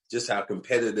just how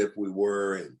competitive we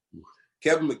were. And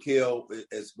Kevin McHale,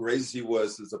 as great as he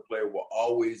was as a player, will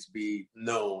always be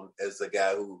known as the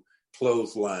guy who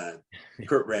clotheslined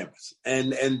Kurt Rambis.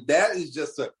 And that is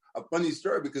just a funny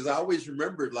story, because I always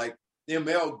remembered like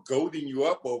ML goading you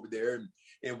up over there.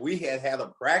 And we had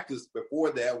a practice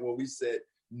before that where we said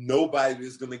nobody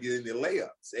was going to get any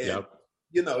layups. And,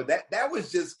 you know, that was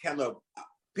just kind of,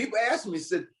 people asked me,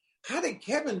 said, how did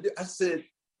Kevin do? I said,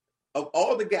 of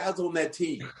all the guys on that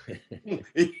team,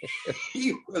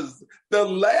 he was the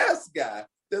last guy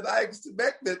that I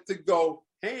expected to go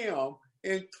ham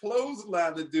and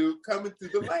clothesline the dude coming through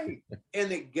the lane.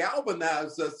 And it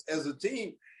galvanized us as a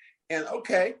team. And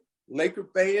okay, Laker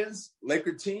fans,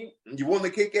 Laker team, you want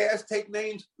to kick ass, take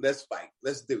names? Let's fight.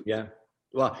 Let's do it. Yeah.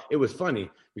 Well, it was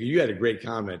funny because you had a great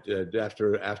comment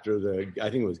after the, I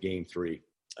think it was game 3.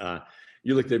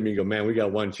 You looked at me and go, man, we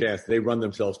got one chance. They run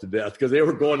themselves to death because they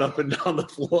were going up and down the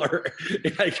floor.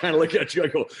 And I kind of look at you, I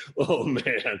go, oh,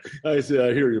 man. I said,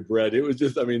 I hear you, Brett. It was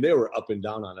just, I mean, they were up and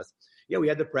down on us. Yeah, we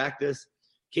had to practice.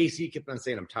 Casey kept on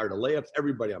saying, I'm tired of layups.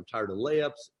 Everybody, I'm tired of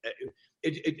layups.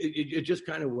 It just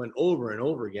kind of went over and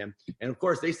over again. And, of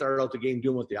course, they started out the game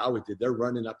doing what they always did. They're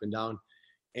running up and down.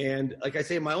 And like I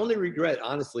say, my only regret,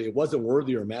 honestly, it wasn't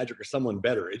Worthy or Magic or someone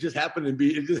better. It just happened to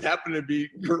be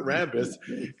Kurt Rambis.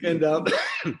 And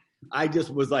I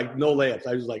just was like, no layups.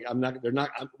 I was like,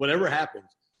 whatever happens,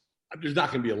 there's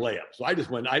not going to be a layup. So I just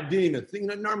went, I didn't even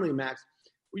think. Normally, Max,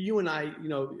 you and I, you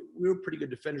know, we were pretty good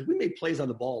defenders. We made plays on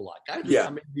the ball a lot. Guys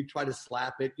maybe try to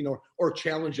slap it, you know, or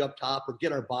challenge up top or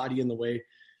get our body in the way.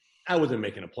 I wasn't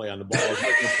making a play on the ball. I was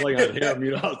making a play on him. You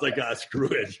know, I was like, screw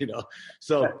it, you know.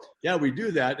 So, yeah, we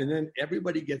do that. And then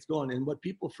everybody gets going. And what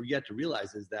people forget to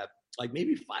realize is that, like,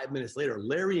 maybe 5 minutes later,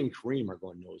 Larry and Kareem are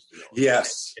going nose to nose.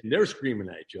 Yes. Right? And they're screaming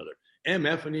at each other,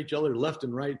 MFing each other left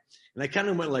and right. And I kind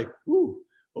of went like, ooh,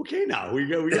 okay, now we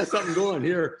got something going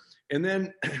here. And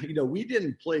then, you know, we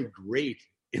didn't play great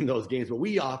in those games, but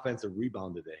we offensive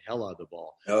rebounded the hell out of the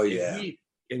ball. Oh, yeah.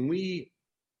 And we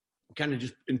kind of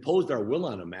just imposed our will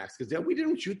on them, Max, because we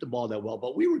didn't shoot the ball that well,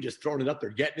 but we were just throwing it up there,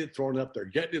 getting it, throwing it up there,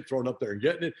 getting it, throwing it up there, and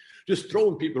getting it, just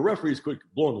throwing people. The referee's quick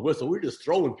blowing the whistle. We're just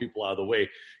throwing people out of the way,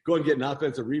 going getting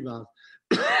offensive rebounds.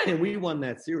 And we won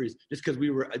that series just because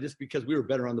we were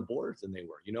better on the boards than they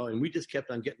were, you know, and we just kept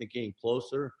on getting the game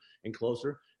closer and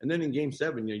closer. And then in game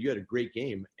 7, you know, you had a great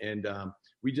game, and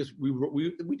we did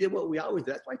what we always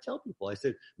did. That's why I tell people, I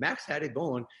said, Max had it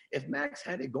going. If Max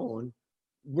had it going,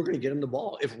 we're going to get him the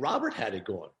ball. If Robert had it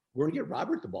going, we're going to get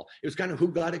Robert the ball. It was kind of who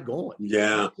got it going.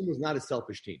 Yeah. That team was not a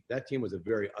selfish team. That team was a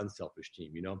very unselfish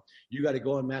team, you know. You got to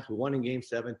go on, Max. We won in game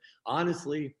 7.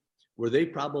 Honestly, were they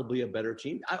probably a better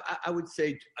team? I would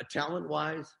say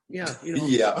talent-wise, yeah, you know.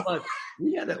 Yeah. But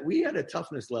we had a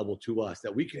toughness level to us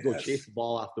that we could go chase the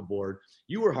ball off the board.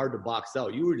 You were hard to box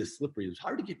out. You were just slippery. It was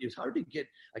hard to get.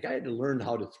 Like, I had to learn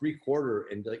how to 3-quarter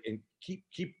and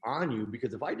keep on you,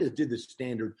 because if I just did the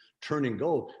standard turn and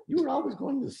go, you were always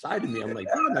going to the side of me. I'm like,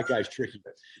 damn, that guy's tricky.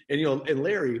 And you know, and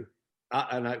Larry,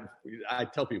 I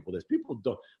tell people this. People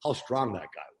don't how strong that guy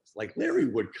was. Like, Larry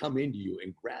would come into you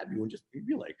and grab you and just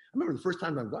be like, I remember the first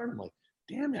time I'm guarding, I'm like,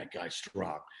 damn, that guy's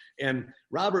strong. And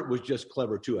Robert was just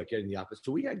clever too at getting the offense.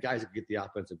 So we had guys that could get the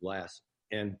offensive glass.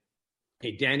 And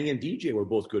hey, Danny and DJ were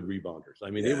both good rebounders. I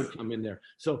mean, they would come in there.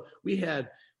 So we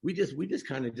just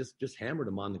kind of just hammered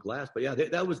them on the glass. But yeah,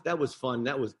 that was fun.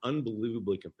 That was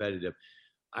unbelievably competitive.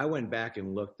 I went back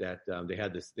and looked at they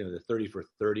had this, you know, the 30 for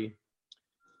 30.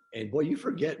 And boy, you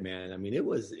forget, man. I mean, it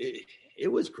was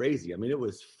crazy. I mean, it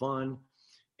was fun,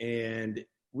 and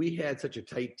we had such a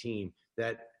tight team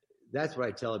that's what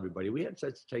I tell everybody. We had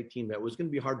such a tight team that it was going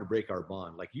to be hard to break our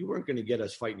bond. Like, you weren't going to get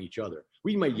us fighting each other.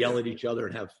 We might yell at each other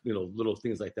and have, you know, little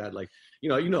things like that. Like, you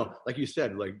know, like you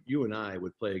said, like you and I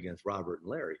would play against Robert and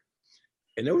Larry.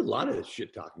 And there was a lot of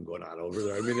shit talking going on over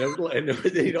there. I mean,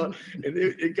 you know, and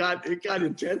it got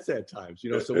intense at times,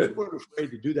 you know. So we weren't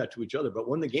afraid to do that to each other. But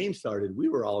when the game started, we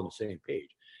were all on the same page.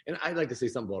 And I'd like to say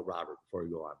something about Robert before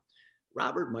we go on.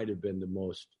 Robert might have been the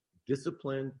most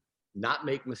disciplined, not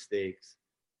make mistakes,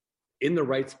 in the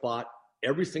right spot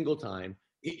every single time.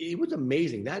 It was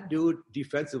amazing. That dude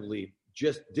defensively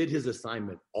just did his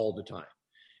assignment all the time.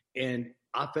 And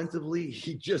offensively,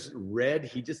 he just read.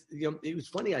 He just, it was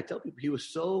funny. I tell people he was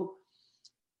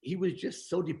just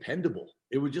so dependable.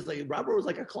 It was just like Robert was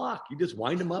like a clock. You just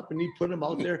wind him up and he'd put him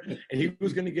out there, and he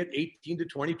was going to get 18 to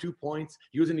 22 points.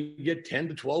 He was going to get 10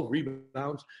 to 12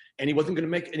 rebounds, and he wasn't going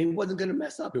to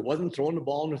mess up. It wasn't throwing the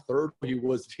ball in the third. He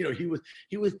was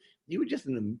just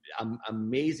an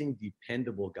amazing,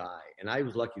 dependable guy. And I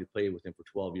was lucky to play with him for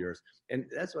 12 years. And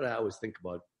that's what I always think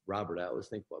about Robert. I always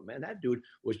think about, man, that dude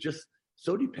was just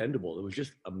so dependable. It was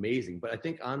just amazing. But I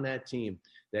think on that team,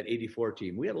 that 84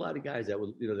 team, we had a lot of guys that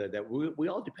was, that we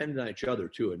all depended on each other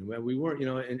too. And we weren't,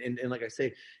 and like I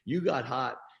say, you got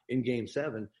hot in Game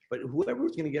 7, but whoever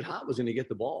was going to get hot was going to get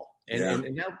the ball.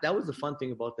 And that was the fun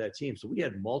thing about that team. So we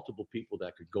had multiple people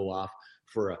that could go off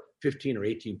for a 15 or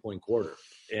 18 point quarter.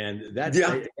 And that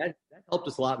helped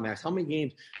us a lot, Max. How many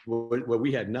games where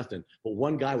we had nothing, but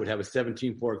one guy would have a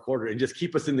 17-point quarter and just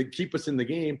keep us in the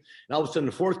game. And all of a sudden,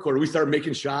 the fourth quarter, we started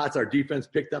making shots. Our defense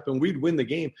picked up, and we'd win the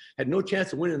game. Had no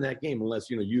chance of winning that game unless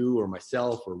you or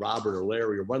myself or Robert or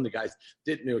Larry or one of the guys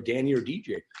did. Danny or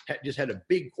DJ just had a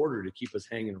big quarter to keep us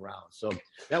hanging around. So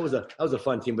that was a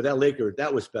fun team. But that Laker,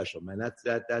 that was special, man.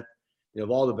 That of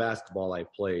all the basketball I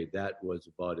played, that was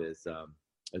about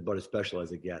as special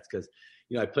as it gets, because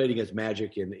I played against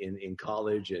Magic in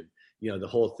college, and the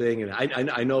whole thing. And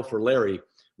I know for Larry,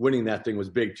 winning that thing was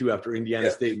big too after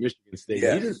Indiana State, Michigan State. He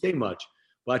didn't say much,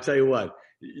 but I tell you what,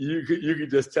 you could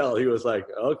just tell he was like,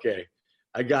 okay,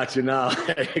 I got you now.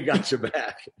 I got you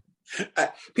back.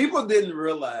 People didn't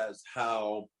realize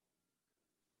how,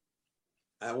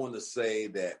 I want to say,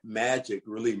 that Magic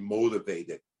really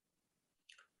motivated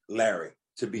Larry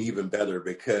to be even better,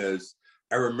 because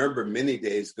I remember many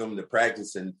days going to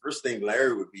practice, and first thing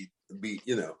Larry would be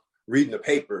reading the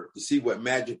paper to see what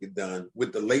Magic had done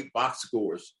with the late box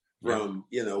scores from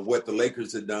what the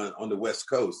Lakers had done on the West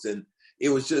Coast. And it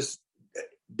was just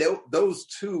those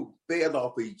two fed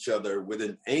off of each other with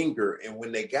an anger. And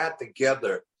when they got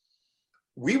together,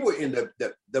 we were in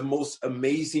the most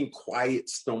amazing quiet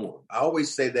storm. I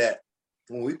always say that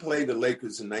when we played the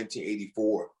Lakers in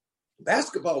 1984,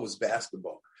 basketball was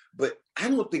basketball. But I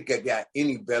don't think I got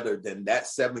any better than that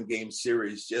 7-game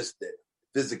series. Just the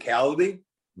physicality,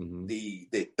 the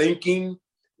thinking,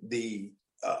 the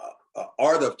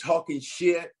art of talking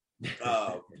shit,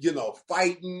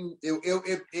 fighting.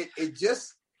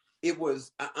 It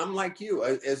was. I'm like you.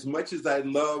 As much as I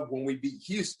love when we beat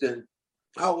Houston,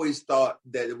 I always thought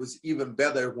that it was even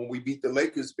better when we beat the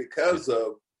Lakers because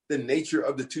of the nature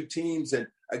of the two teams and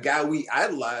a guy we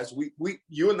idolized.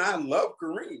 You and I love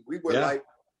Kareem. We were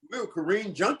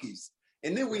Kareem junkies.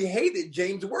 And then we hated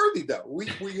James Worthy, though. We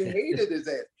hated his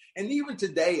ass. And even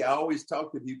today, I always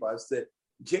talk to people. I said,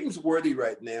 James Worthy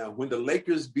right now, when the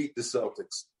Lakers beat the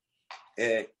Celtics,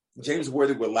 James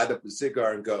Worthy would light up a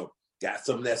cigar and go, got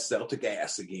some of that Celtic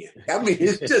ass again. I mean,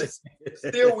 it's just,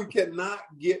 still we cannot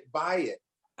get by it.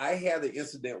 I had an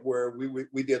incident where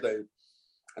we did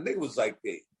I think it was like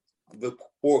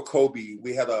before Kobe,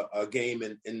 we had a game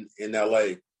in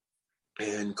LA.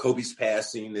 And Kobe's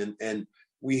passing, and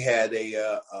we had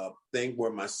a thing where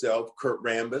myself, Kurt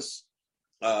Rambis,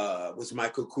 was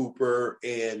Michael Cooper,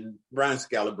 and Brian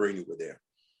Scalabrine were there.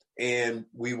 And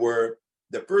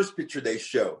the first picture they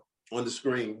show on the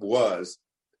screen was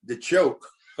the choke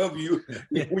of you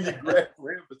when you grab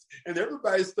Rambis. And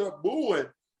everybody started booing.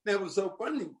 That was so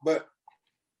funny. But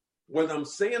what I'm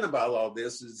saying about all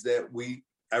this is that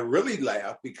I really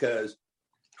laugh because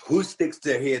who sticks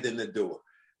their head in the door?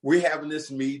 We're having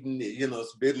this meeting, it's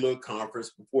a big little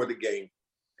conference before the game.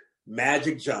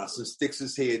 Magic Johnson sticks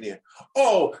his head in.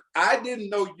 Oh, I didn't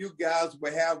know you guys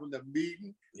were having a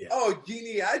meeting. Yeah. Oh,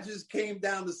 Jeannie, I just came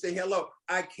down to say hello.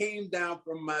 I came down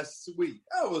from my suite.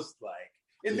 I was like,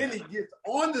 and then he gets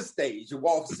on the stage and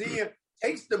walks in,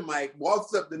 takes the mic,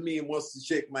 walks up to me and wants to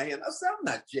shake my hand. I said, I'm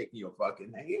not shaking your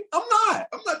fucking hand. I'm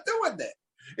not doing that.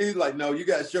 And he's like, no, you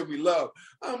got to show me love.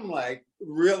 I'm like,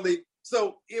 really?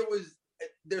 So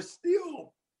there's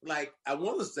still, like, I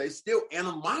want to say, still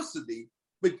animosity,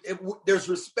 but there's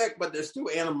respect, but there's still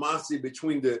animosity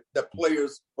between the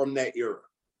players from that era.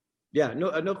 Yeah,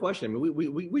 no question. I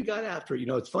mean, we got after it.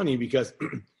 It's funny because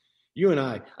you and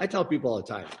I tell people all the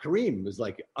time, Kareem is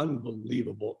like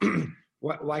unbelievable.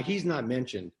 Why he's not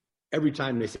mentioned every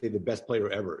time they say the best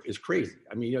player ever is crazy.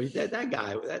 I mean, that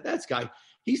guy,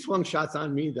 he swung shots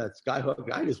on me. That skyhook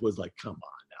guy just was like, come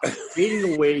on.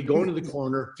 Fading away, going to the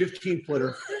corner,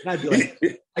 15-footer. And I'd be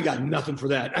like, I got nothing for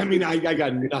that. I mean, I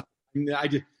got nothing.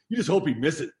 You just hope he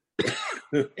misses.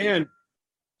 And,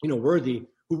 Worthy,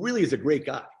 who really is a great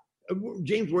guy,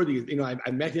 James Worthy,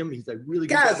 I met him. He's a really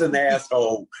good guy's an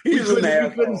asshole. He's an asshole.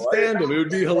 We couldn't stand him. It would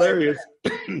be hilarious.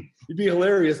 It'd be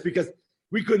hilarious because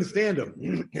we couldn't stand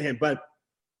him. But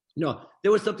no,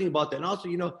 there was something about that. And also,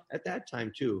 at that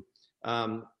time too,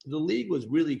 the league was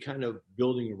really kind of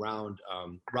building around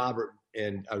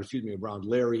around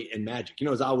Larry and Magic. It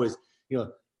was always,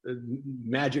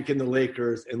 Magic and the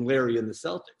Lakers and Larry and the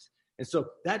Celtics. And so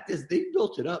they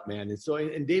built it up, man.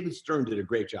 And David Stern did a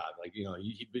great job. Like,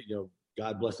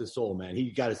 God bless his soul, man.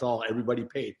 He got us all, everybody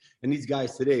paid. And these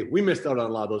guys today, we missed out on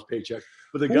a lot of those paychecks,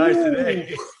 but the guys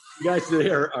today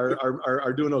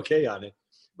are doing okay on it.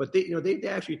 But they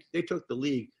took the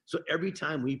league. So every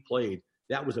time we played,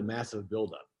 that was a massive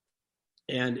buildup.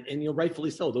 And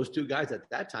rightfully so. Those two guys at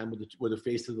that time were the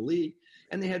face of the league.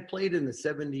 And they had played in the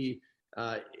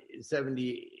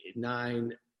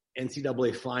 79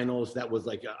 NCAA finals. That was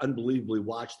like an unbelievably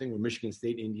watched thing with Michigan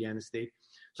State, Indiana State.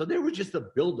 So there was just a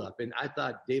buildup. And I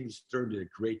thought David Stern did a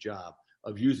great job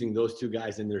of using those two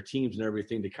guys and their teams and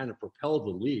everything to kind of propel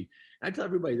the league. And I tell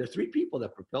everybody, there's three people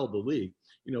that propelled the league,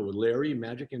 with Larry,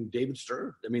 Magic, and David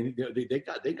Stern. I mean, they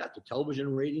got the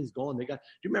television ratings going. Do you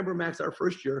remember, Max, our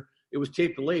first year, it was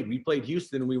tape delayed. We played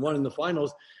Houston and we won in the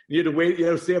finals. You had to wait,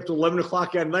 stay up till 11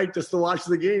 o'clock at night just to watch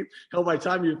the game. Hell, by the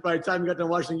time you got done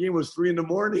watching the game, it was 3 a.m.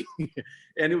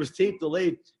 And it was tape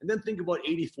delayed. And then think about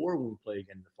 84 when we played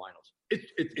again in the finals.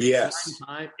 It's yes.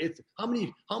 Time. It's how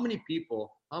many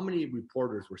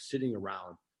reporters were sitting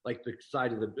around like the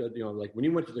side of the, like when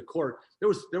you went to the court, there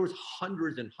was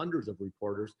hundreds and hundreds of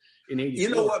reporters in 84. You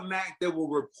know what, Mac? There were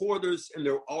reporters and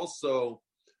there were also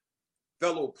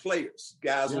fellow players,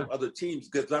 guys on other teams.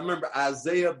 Because I remember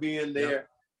Isaiah being there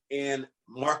and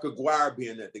Mark Aguirre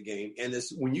being at the game. And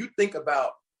it's when you think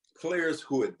about players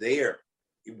who are there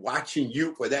watching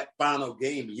you for that final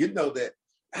game, that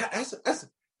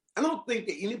I don't think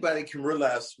that anybody can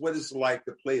realize what it's like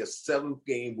to play a seventh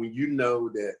game when you know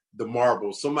that the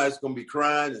marbles, somebody's going to be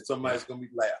crying and somebody's going to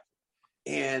be laughing.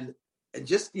 And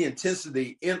just the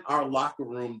intensity in our locker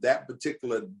room that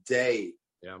particular day,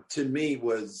 to me,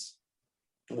 was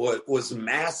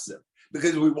massive.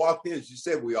 Because we walked in, as you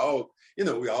said, we all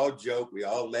joke, we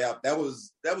all laugh. That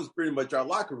was pretty much our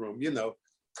locker room,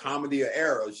 comedy of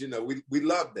errors, we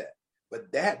loved that.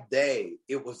 But that day,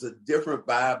 it was a different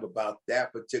vibe about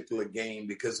that particular game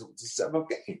because it was a seventh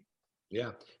game.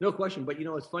 Yeah, no question. But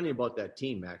what's funny about that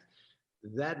team, Max,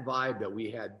 that vibe that we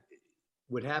had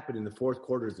would happen in the fourth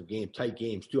quarters of tight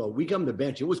games too. We come to the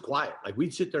bench, it was quiet. Like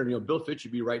we'd sit there and Bill Fitch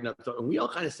would be writing up stuff, and we all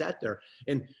kind of sat there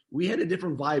and we had a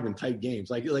different vibe in tight games.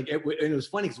 And it was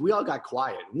funny because we all got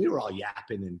quiet and we were all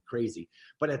yapping and crazy.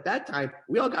 But at that time,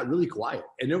 we all got really quiet,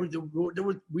 and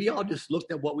we all just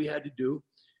looked at what we had to do.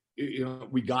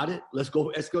 We got it. Let's go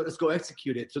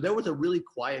execute it. So there was a really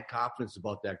quiet confidence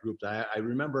about that group. I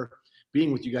remember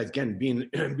being with you guys again, being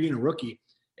a rookie,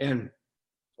 and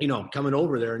coming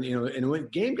over there, and when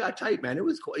game got tight, man, it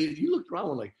was cool. You looked around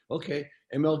and like, okay,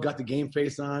 ML got the game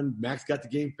face on, Max got the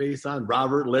game face on,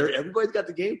 Robert, Larry, everybody's got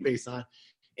the game face on,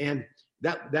 and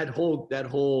that whole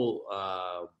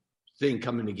thing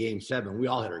coming to Game 7, we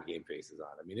all had our game faces on.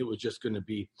 I mean, it was just going to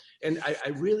be, and I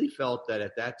really felt that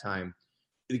at that time,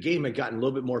 the game had gotten a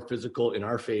little bit more physical in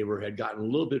our favor, had gotten a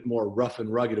little bit more rough and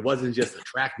rugged. It wasn't just a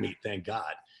track meet, thank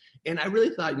God. And I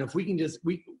really thought, if we can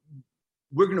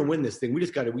we're going to win this thing. We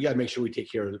got to make sure we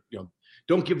take care of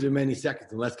don't give them many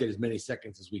seconds and let's get as many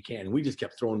seconds as we can. And we just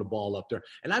kept throwing the ball up there.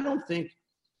 And I don't think,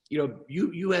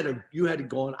 you had to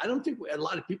go on. I don't think a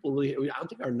lot of people really, I don't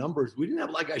think our numbers, we didn't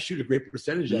have like I shoot a great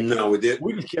percentage. No, we did.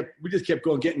 We just kept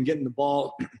going, getting the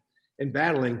ball and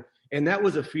battling. And that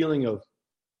was a feeling of,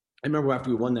 I remember after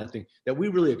we won that thing, that we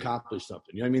really accomplished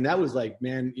something. That was like,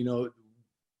 man,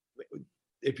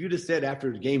 if you just said after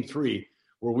Game 3,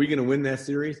 were we going to win that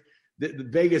series? The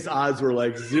Vegas odds were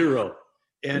like 0.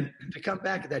 And to come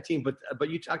back at that team, but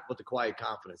you talked about the quiet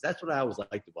confidence. That's what I always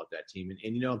liked about that team. And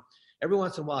every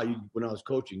once in a while, when I was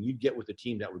coaching, you'd get with a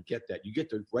team that would get that. You get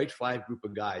the right 5 group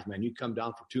of guys, man. You'd come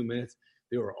down for 2 minutes.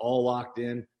 They were all locked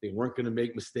in. They weren't going to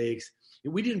make mistakes.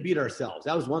 And we didn't beat ourselves.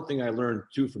 That was one thing I learned,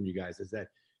 too, from you guys, is that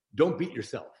don't beat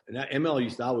yourself. And that ML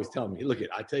used to always tell me, look,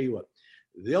 I tell you what,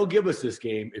 they'll give us this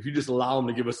game if you just allow them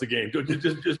to give us the game. Just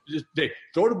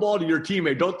throw the ball to your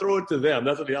teammate. Don't throw it to them.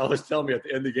 That's what they always tell me at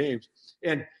the end of games.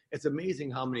 And it's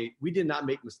amazing how we did not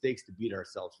make mistakes to beat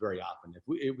ourselves very often.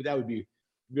 That would be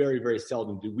very, very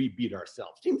seldom do we beat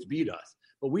ourselves. Teams beat us,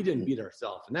 but we didn't beat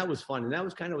ourselves. And that was fun. And that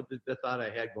was kind of what the thought I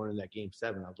had going in that Game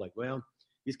 7. I was like, well,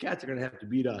 these cats are going to have to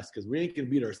beat us because we ain't going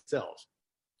to beat ourselves.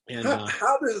 And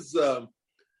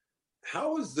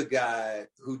how is the guy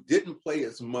who didn't play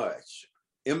as much,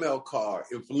 ML Carr,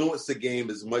 influence the game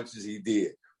as much as he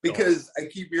did? because I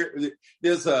keep hearing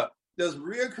there's a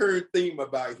reoccurring theme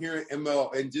about hearing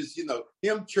ML and just,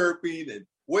 him chirping and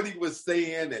what he was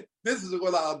saying, and this is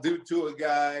what I'll do to a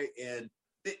guy. And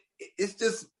it's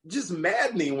just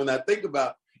maddening when I think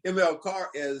about ML Carr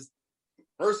as,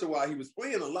 first of all, he was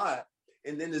playing a lot,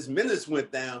 and then his minutes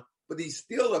went down, but he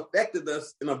still affected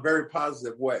us in a very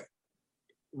positive way.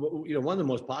 Well, one of the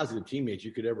most positive teammates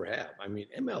you could ever have. I mean,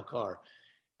 ML Carr,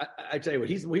 I tell you what,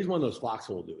 he's one of those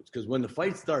foxhole dudes, because when the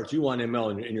fight starts, you want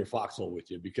ML in your foxhole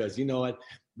with you, because you know what?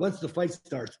 Once the fight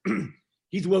starts,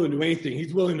 he's willing to do anything.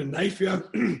 He's willing to knife you,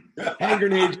 hand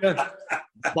grenade you,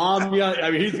 bomb you.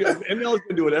 I mean, ML's going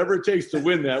to do whatever it takes to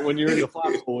win that when you're in the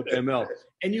foxhole with ML.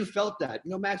 And you felt that.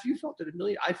 Max, you felt it a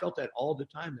million. I felt that all the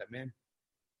time, that, man,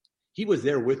 he was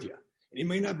there with you. And he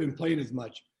may not have been playing as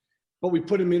much, but we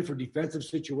put him in for defensive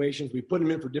situations. We put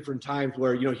him in for different times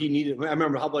where, he needed – I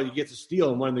remember how about he gets a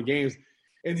steal in one of the games,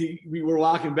 and we were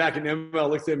walking back, and ML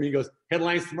looks at me, he goes,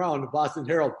 headlines tomorrow in the Boston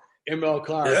Herald, ML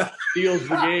Carr steals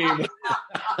the game.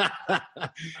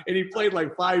 And he played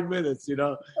like 5 minutes,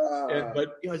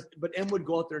 but M would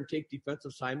go out there and take defensive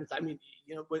assignments. I mean,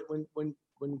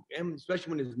 when M,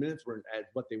 especially when his minutes weren't at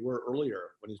what they were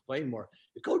earlier, when he's playing more,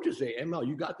 the coaches say, ML,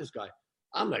 you got this guy.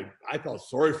 I'm like, I felt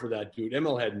sorry for that dude.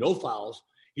 ML had no fouls.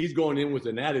 He's going in with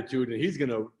an attitude, and he's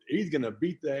gonna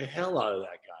beat the hell out of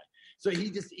that guy. So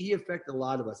he affected a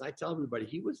lot of us. I tell everybody,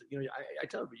 he was, I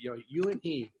tell everybody, you and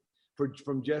he,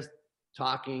 from just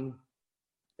talking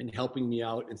and helping me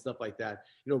out and stuff like that.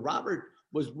 Robert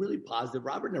was really positive.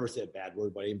 Robert never said a bad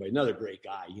word about anybody. Another great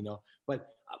guy, But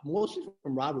mostly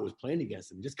from Robert was playing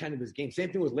against him, just kind of his game. Same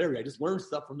thing with Larry. I just learned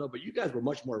stuff from them. But you guys were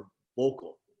much more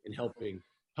vocal in helping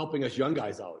us young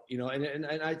guys out.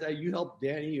 And you helped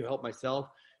Danny, you helped myself.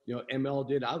 ML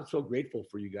did. I was so grateful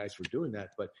for you guys for doing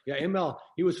that. But yeah, ML,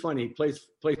 he was funny. He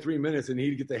play 3 minutes and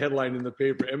he'd get the headline in the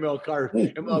paper. ML Carr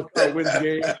wins the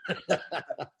game.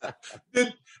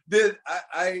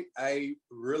 I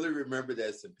really remember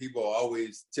this, and people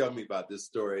always tell me about this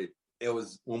story. It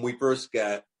was when we first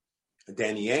got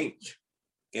Danny Ainge,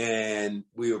 and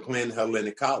we were playing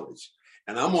Hellenic College,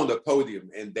 and I'm on the podium,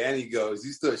 and Danny goes,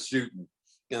 he starts shooting,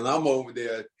 and I'm over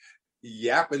there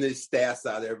yapping his stats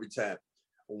out every time.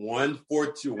 1 for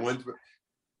 2,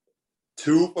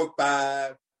 2 for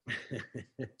 5,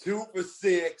 2 for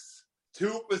 6,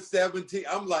 2 for 17.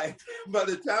 I'm like, by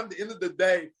the time the end of the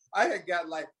day, I had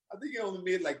got I think he only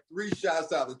made 3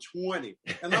 shots out of 20.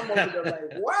 And I'm over there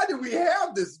like, why do we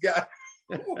have this guy?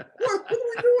 What are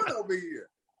we doing over here?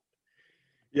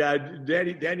 Yeah,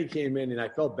 Danny came in, and I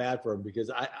felt bad for him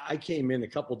because I came in a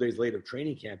couple of days later of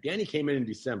training camp. Danny came in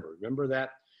December. Remember that?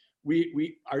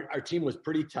 Our team was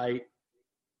pretty tight.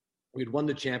 We had won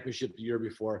the championship the year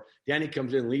before. Danny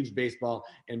comes in, leaves baseball,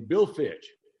 and Bill Fitch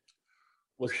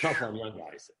was tough on young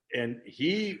guys, and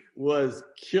he was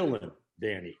killing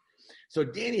Danny. So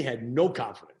Danny had no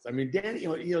confidence. I mean, Danny,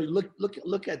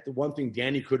 look at the one thing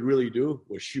Danny could really do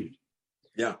was shoot.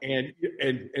 Yeah. And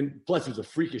plus he was a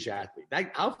freakish athlete.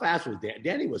 How fast was Danny?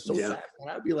 Danny was so fast. And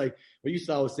I'd be like, well, you used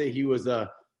to always say he was a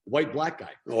white-black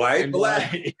guy.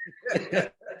 White-black.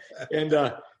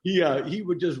 And he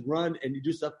would just run and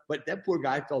do stuff. But that poor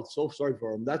guy, felt so sorry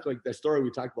for him. That's like that story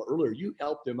we talked about earlier. You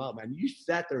helped him out, man. You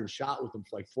sat there and shot with him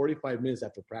for 45 minutes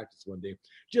after practice one day,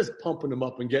 just pumping him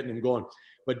up and getting him going.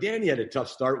 But Danny had a tough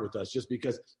start with us just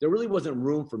because there really wasn't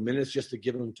room for minutes just to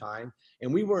give him time.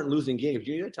 And we weren't losing games.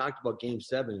 You talked about Game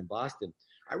 7 in Boston.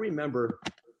 I remember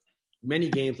many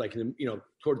games,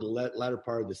 toward the latter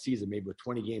part of the season, maybe with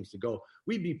 20 games to go,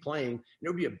 we'd be playing, and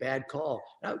there would be a bad call.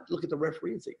 And I would look at the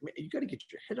referee and say, man, you got to get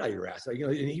your head out of your ass. And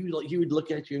he would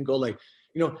look at you and go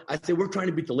I'd say, we're trying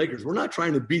to beat the Lakers. We're not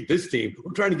trying to beat this team.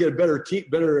 We're trying to get a better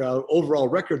overall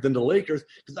record than the Lakers,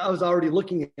 because I was already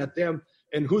looking at them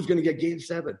and who's going to get Game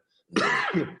 7.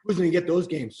 Who's going to get those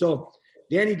games? So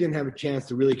Danny didn't have a chance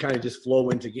to really kind of just flow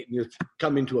into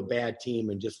come into a bad team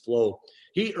and just flow.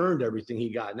 He earned everything he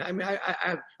got. And I mean,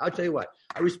 I'll tell you what,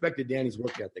 I respected Danny's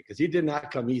work ethic because he did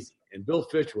not come easy. And Bill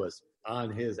Fitch was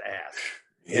on his ass.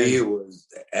 He was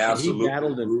absolutely. He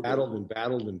battled.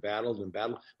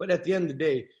 But at the end of the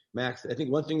day, Max, I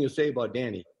think one thing you'll say about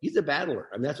Danny, he's a battler.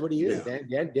 I mean, that's what he is.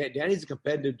 Yeah. Danny's a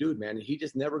competitive dude, man. And he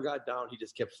just never got down. He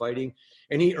just kept fighting,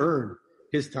 and he earned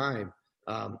his time.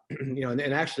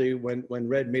 And actually, when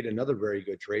Red made another very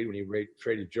good trade, when he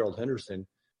traded Gerald Henderson,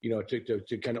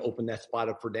 to kind of open that spot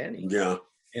up for Danny. Yeah.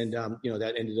 And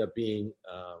that ended up being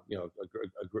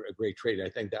a great trade. I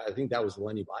think that was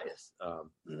Lenny Bias.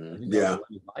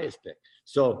 Lenny Bias pick.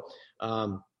 So,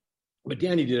 but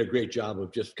Danny did a great job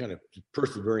of just kind of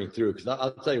persevering through. Because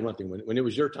I'll tell you one thing: when it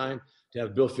was your time to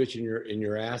have Bill Fitch in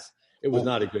your ass, It was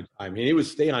not a good time. And he would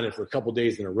stay on it for a couple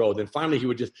days in a row. Then finally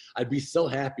I'd be so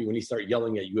happy when he started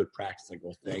yelling at you at practice. I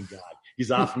go, thank God.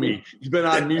 He's off me. He's been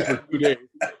on me for 2 days.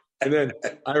 And then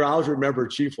I always remember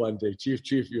Chief one day. Chief,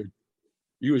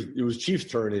 it was Chief's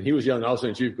turn, and he was yelling. All of a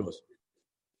sudden, Chief goes,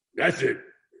 "That's it.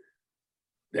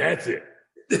 That's it.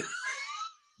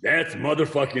 That's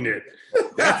motherfucking it.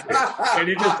 That's it." And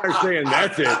he just starts saying,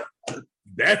 "That's it.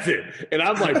 That's it." And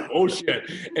I'm like, oh shit.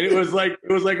 And it was like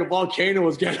a volcano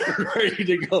was getting ready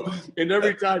to go. And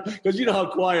every time, because you know how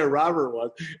quiet Robert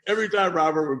was, every time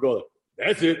Robert would go,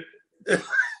 "That's it.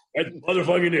 That's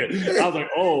motherfucking it." I was like,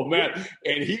 oh man.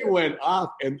 And he went off,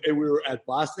 and we were at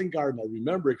Boston Garden. I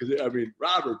remember it because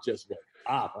Robert just went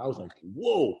off. I was like,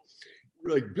 whoa.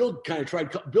 Like Bill kind of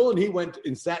tried. Bill and he went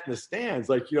and sat in the stands,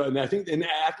 and I think, and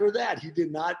after that, he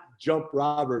did not jump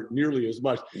Robert nearly as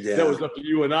much. Yeah. That was up to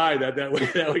you and I. That we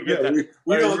get that.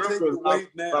 We don't take the weight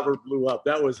now. Robert blew up.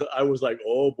 I was like,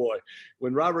 oh boy.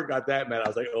 When Robert got that mad, I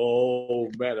was like, oh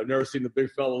man, I've never seen the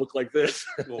big fella look like this.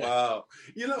 Wow.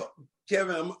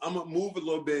 Kevin, I'm gonna move a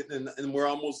little bit, and we're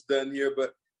almost done here,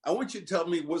 but I want you to tell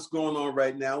me what's going on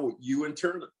right now with you and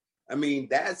Turner. I mean,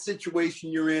 that situation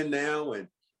you're in now, and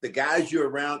the guys you're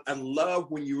around. I love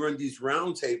when you run these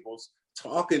roundtables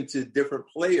talking to different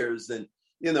players, and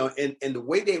and the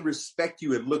way they respect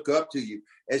you and look up to you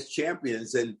as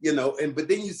champions, but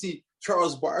then you see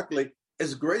Charles Barkley,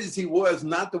 as great as he was,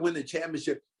 not to win the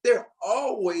championship, they're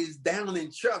always down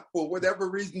in Chuck for whatever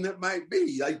reason it might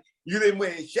be. Like, you didn't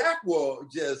win, Shaq will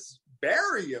just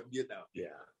bury him, Yeah.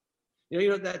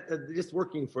 That just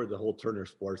working for the whole Turner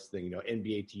Sports thing,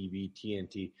 NBA TV,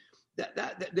 TNT,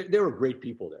 there were great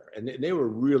people there, and they were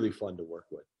really fun to work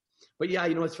with. But yeah,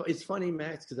 it's funny,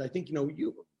 Max, because I think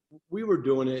we were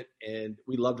doing it, and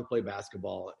we loved to play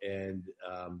basketball, and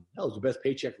that was the best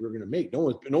paycheck we were going to make.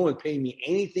 No one paying me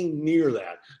anything near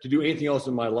that to do anything else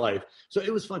in my life. So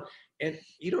it was fun, and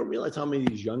you don't realize how many of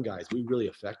these young guys we really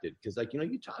affected, because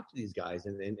you talk to these guys,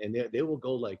 and they will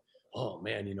go like, oh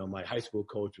man, my high school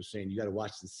coach was saying, you got to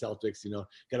watch the Celtics,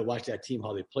 got to watch that team,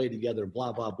 how they play together,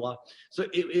 blah, blah, blah. So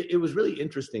it was really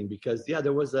interesting because,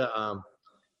 there was I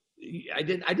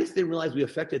just didn't realize we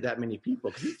affected that many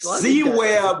people.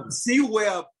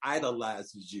 C-Web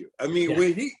idolizes you. I mean,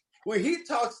 yeah. when he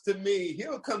talks to me,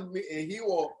 he'll come to me and he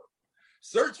will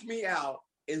search me out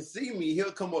and see me.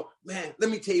 He'll come up, man, let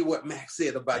me tell you what Max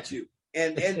said about you.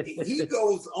 And he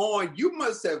goes on. You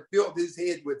must have filled his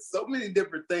head with so many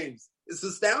different things. It's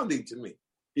astounding to me.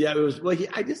 Yeah, it was. Well,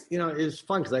 it was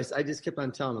fun because I just kept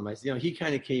on telling him. I said, he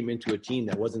kind of came into a team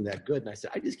that wasn't that good, and I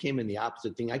said, I just came in the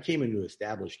opposite thing. I came into an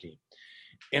established team,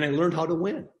 and I learned how to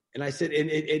win. And I said,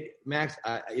 Max,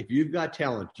 if you've got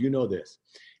talent, this.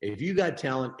 If you got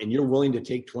talent and you're willing to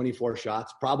take 24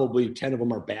 shots, probably 10 of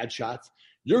them are bad shots,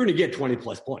 you're going to get 20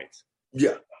 plus points.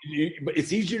 Yeah. But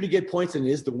it's easier to get points than it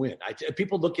is to win.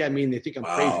 People look at me and they think I'm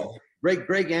crazy.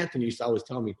 Greg Anthony used to always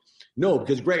tell me, no,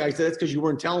 because Greg, I said, that's because you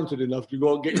weren't talented enough to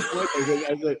go and get your points.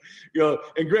 I said,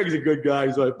 and Greg's a good guy.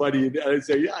 He's my buddy. And I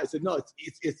say, yeah. I said, no,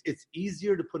 it's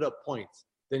easier to put up points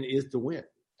than it is to win.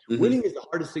 Mm-hmm. Winning is the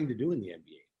hardest thing to do in the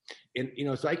NBA. And,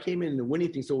 so I came in the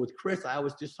winning thing. So with Chris, I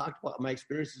always just talked about my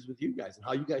experiences with you guys and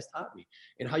how you guys taught me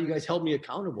and how you guys held me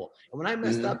accountable. And when I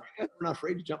messed up, you guys were not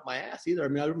afraid to jump my ass either. I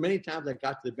mean, many times I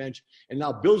got to the bench and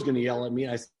now Bill's going to yell at me.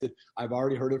 And I said, I've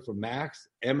already heard it from Max,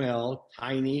 ML,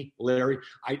 Tiny, Larry.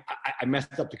 I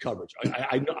messed up the coverage.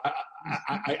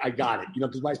 I got it,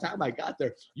 because by the time I got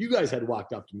there, you guys had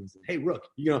walked up to me and said, hey, Rook,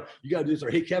 you got to do this,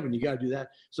 or hey, Kevin, you got to do that.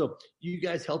 So you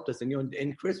guys helped us.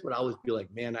 And Chris would always be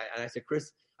like, man, I said,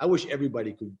 Chris, I wish every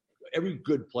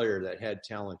good player that had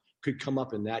talent could come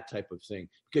up in that type of thing,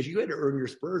 because you had to earn your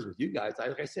spurs with you guys.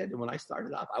 Like I said, when I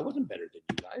started off, I wasn't better than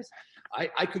you guys.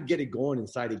 I could get it going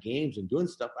inside of games and doing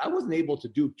stuff. I wasn't able to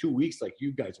do 2 weeks like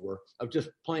you guys were of just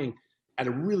playing at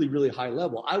a really, really high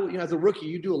level. As a rookie,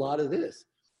 you do a lot of this,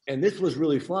 and this was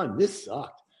really fun. This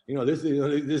sucked.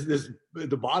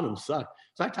 The bottom sucked.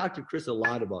 So I talked to Chris a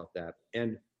lot about that,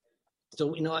 and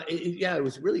so, it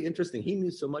was really interesting. He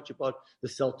knew so much about the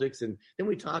Celtics. And then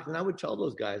we talked, and I would tell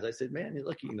those guys, I said, man,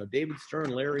 look, David Stern,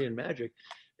 Larry, and Magic,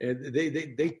 and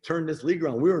they turned this league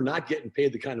around. We were not getting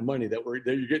paid the kind of money that you're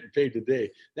getting paid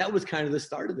today. That was kind of the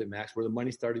start of it, Max, where the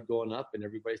money started going up and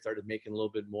everybody started making a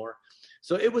little bit more.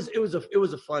 So it was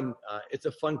a fun, it's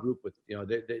a fun group with,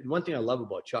 the one thing I love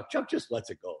about Chuck just lets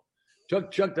it go.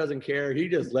 Chuck doesn't care. He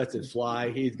just lets it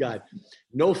fly. He's got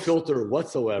no filter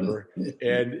whatsoever,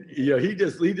 and he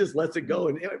just lets it go.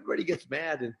 And everybody gets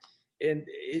mad. And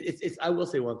it's I will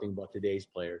say one thing about today's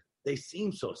players: they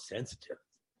seem so sensitive.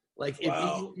 Like,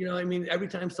 wow. Every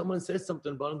time someone says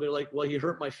something about them, they're like, "Well, he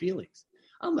hurt my feelings."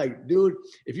 I'm like, dude,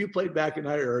 if you played back in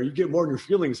night or you get more than your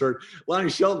feelings hurt, Lonnie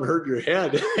Shelton hurt your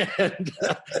head.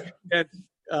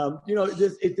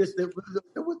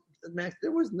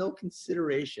 There was no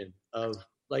consideration of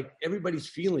like everybody's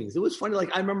feelings. It was funny.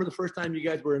 Like I remember the first time you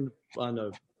guys were on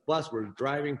a bus, we're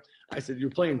driving. I said, you're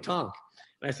playing Tonk.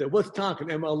 And I said, what's Tonk? And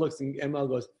ML looks and ML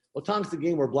goes, well, Tonk's the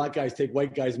game where black guys take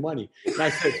white guys' money. And I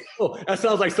said, oh, that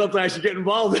sounds like something I should get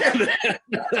involved in.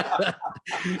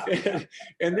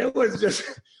 and there was just,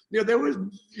 we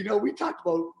talked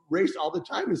about race all the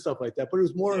time and stuff like that, but it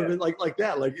was more of it like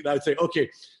that. Like, I'd say, okay,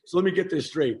 so let me get this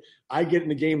straight. I get in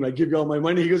the game and I give you all my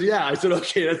money. He goes, yeah. I said,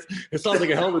 okay, it sounds like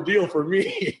a hell of a deal for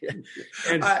me.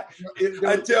 And I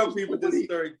tell people this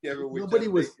story, Kevin. Nobody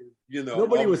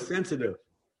was sensitive.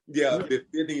 Yeah,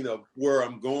 befitting of where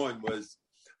I'm going was,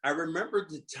 I remember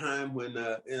the time when,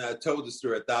 and I told the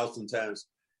story 1,000 times,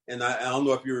 and I don't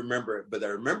know if you remember it, but I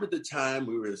remember the time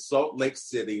we were in Salt Lake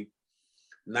City,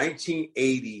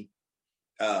 1980,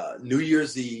 New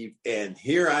Year's Eve, and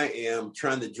here I am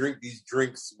trying to drink these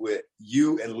drinks with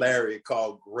you and Larry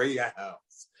called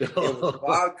Greyhounds. It was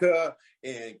vodka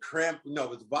and it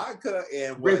was vodka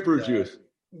and grapefruit juice.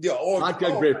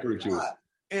 Vodka grapefruit juice.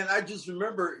 And I just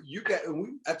remember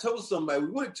I told somebody, we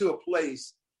went to a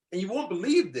place, and you won't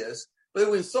believe this, but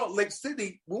in Salt Lake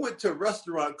City, we went to a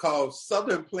restaurant called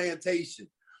Southern Plantation.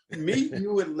 Me,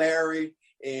 you, and Larry,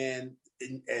 and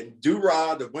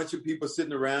Durod, a bunch of people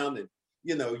sitting around, and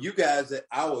you guys.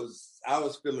 I was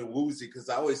feeling woozy because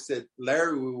I always said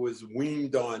Larry was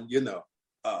weaned on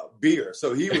beer,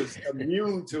 so he was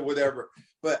immune to whatever.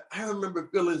 But I remember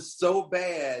feeling so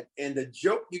bad, and the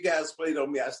joke you guys played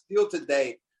on me, I still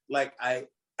today, like I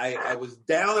was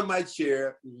down in my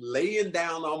chair, laying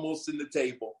down almost in the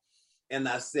table. And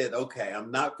I said, okay,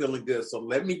 I'm not feeling good. So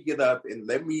let me get up and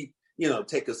let me,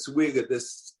 take a swig of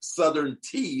this Southern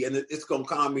tea, and it's going to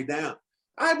calm me down.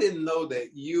 I didn't know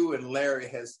that you and Larry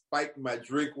had spiked my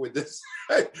drink with this.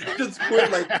 Just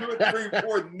put like 2 or 3,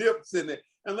 4 nips in it.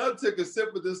 And I took a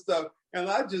sip of this stuff, and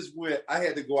I just went, I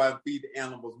had to go out and feed the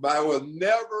animals. But I will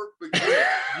never forget,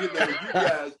 you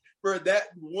guys, for that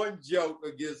one joke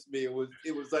against me. It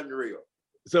was unreal.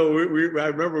 So I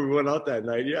remember we went out that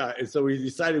night, and so we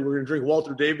decided we were going to drink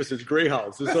Walter Davis's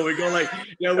Greyhounds. And so we go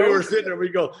we were sitting there, we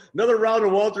go, another round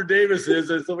of Walter Davis's.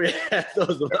 And so we had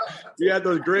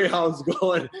those Greyhounds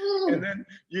going. And then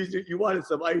you wanted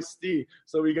some iced tea.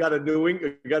 So we got a New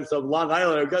England, we got some Long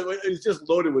Island. It's just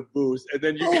loaded with booze. And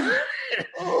then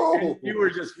you were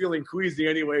just feeling queasy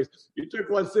anyways. You took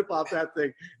one sip off that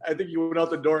thing. I think you went out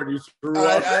the door and you threw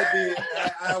up. I did.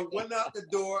 I went out the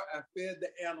door. I fed the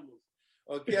animals.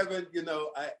 Well, Kevin,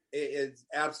 it's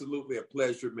absolutely a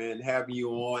pleasure, man, having you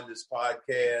on this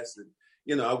podcast.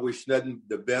 And, I wish nothing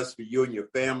the best for you and your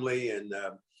family. And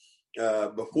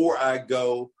before I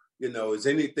go, is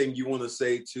anything you want to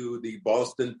say to the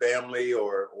Boston family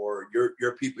or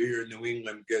your people here in New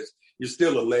England? Because you're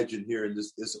still a legend here in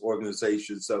this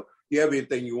organization. So do you have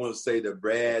anything you want to say to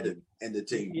Brad and the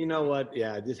team? You know what?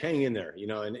 Yeah, just hang in there,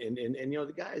 and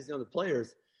the guys, the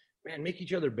players, man, make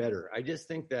each other better. I just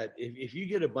think that if you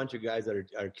get a bunch of guys that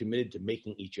are committed to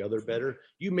making each other better,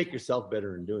 you make yourself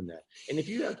better in doing that. And if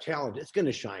you have talent, it's going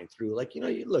to shine through. Like, you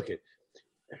look at,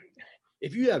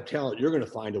 if you have talent, you're going to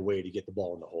find a way to get the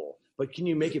ball in the hole. But can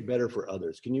you make it better for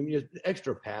others? Can you just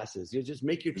extra passes? Just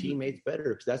make your teammates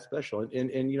better because that's special.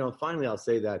 And finally, I'll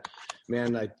say that,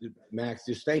 man, Max,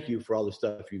 just thank you for all the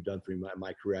stuff you've done for me,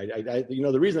 my career.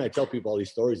 The reason I tell people all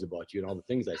these stories about you and all the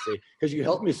things I say, because you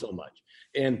helped me so much.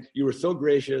 And you were so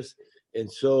gracious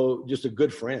and so just a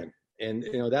good friend. And,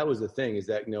 that was the thing is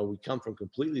that, we come from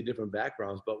completely different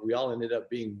backgrounds, but we all ended up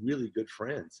being really good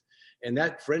friends. And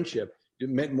that friendship, it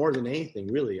meant more than anything,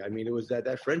 really. I mean, it was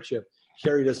that friendship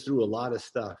carried us through a lot of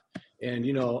stuff. And,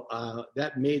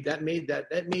 that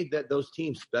made those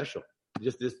teams special,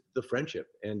 just the friendship.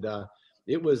 And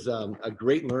it was a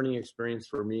great learning experience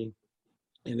for me.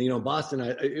 And, Boston,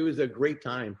 it was a great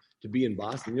time to be in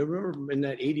Boston. Remember in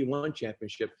that 81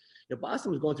 championship,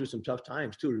 Boston was going through some tough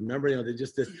times too. Remember,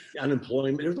 this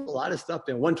unemployment. There's a lot of stuff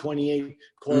there. 128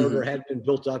 corridor hadn't been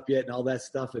built up yet and all that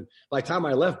stuff. And by the time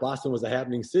I left, Boston was a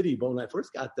happening city. But when I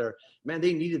first got there, man,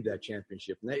 they needed that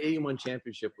championship. And that 81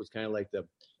 championship was kind of like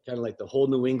the whole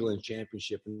New England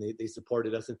championship. And they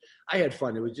supported us. And I had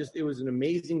fun. It was an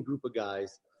amazing group of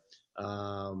guys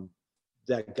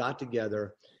that got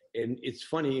together. And it's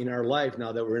funny in our life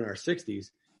now that we're in our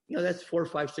 60s, that's 4,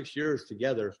 5, 6 years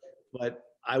together. But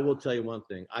I will tell you one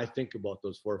thing. I think about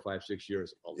those 4, 5, 6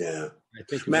 years a lot. Yeah. I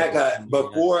think Mac,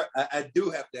 I do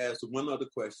have to ask one other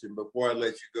question before I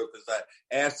let you go, because I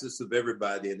asked this of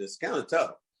everybody, and it's kind of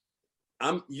tough.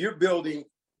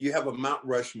 You have a Mount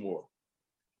Rushmore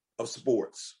of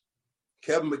sports.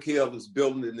 Kevin McHale is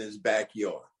building in his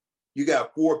backyard. You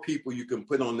got 4 people you can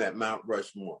put on that Mount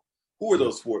Rushmore. Who are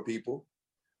those 4 people?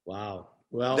 Wow.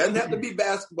 Well, doesn't have to be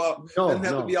basketball. Doesn't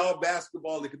have to be all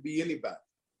basketball. It could be anybody.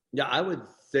 Yeah, I would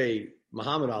say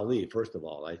Muhammad Ali, first of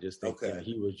all. I just think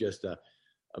he was just an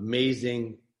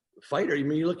amazing fighter. I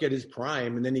mean, you look at his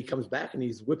prime, and then he comes back and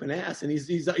he's whipping ass, and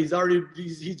he's already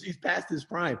past his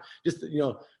prime. Just,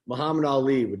 Muhammad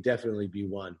Ali would definitely be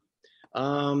one.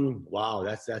 Wow,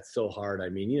 that's so hard. I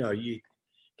mean,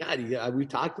 we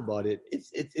talked about it.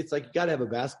 It's like you got to have a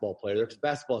basketball player because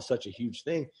basketball is such a huge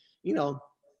thing.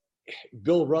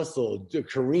 Bill Russell,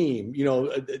 Kareem,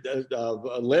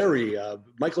 Larry,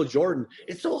 Michael Jordan.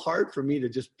 It's so hard for me to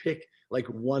just pick like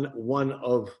one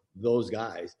of those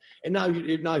guys. And now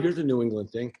here's a New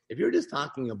England thing. If you're just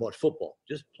talking about football,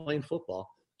 just plain football,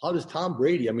 how does Tom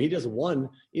Brady? I mean, he just won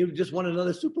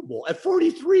another Super Bowl at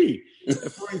 43. At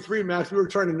 43, Max, we were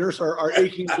trying to nurse our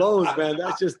aching bones, man.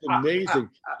 That's just amazing.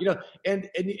 And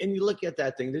you look at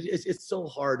that thing. It's so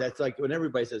hard. That's like when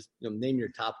everybody says, name your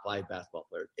top 5 basketball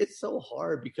players. It's so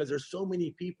hard because there's so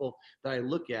many people that I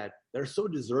look at that are so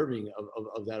deserving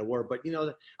of that award. But,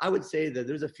 I would say that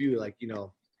there's a few like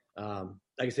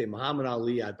I say, Muhammad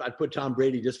Ali. I'd put Tom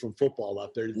Brady just from football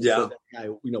up there. Yeah. That guy,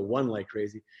 won like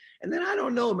crazy. And then I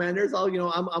don't know, man. There's all,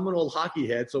 I'm an old hockey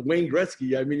head, so Wayne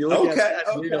Gretzky. I mean, you look at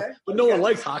that, but no one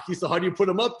likes hockey, so how do you put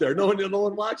him up there? No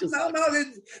one watches. No,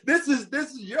 this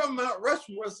is your Mount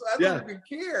Rushmore, so I don't even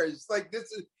care. It's like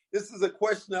this is a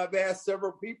question I've asked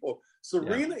several people.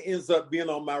 Serena ends up being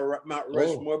on my Mount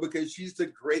Rushmore because she's the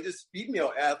greatest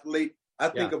female athlete I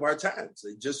think of our times.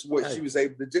 Just what she was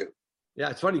able to do. Yeah,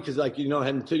 it's funny because,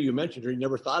 until you mentioned her, you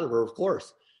never thought of her, of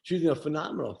course. She's a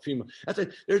phenomenal female. That's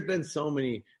like, there's been so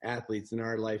many athletes in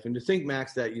our life. And to think,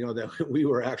 Max, that, that we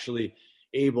were actually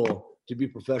able to be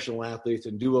professional athletes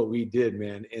and do what we did,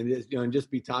 man, and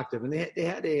just be talked of. And they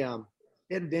had a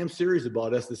damn series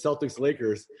about us, the Celtics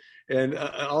Lakers, and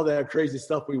all that crazy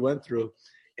stuff we went through.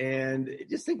 And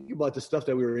just thinking about the stuff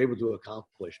that we were able to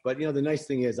accomplish. But, the nice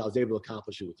thing is I was able to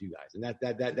accomplish it with you guys. And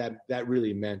that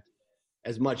really meant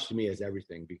as much to me as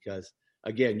everything, because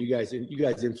again, you guys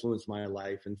influenced my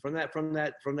life. And from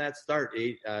that start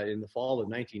in the fall of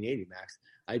 1980, Max,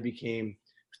 I became,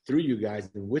 through you guys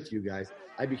and with you guys,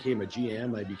 I became a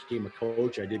GM. I became a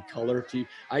coach. I did color team.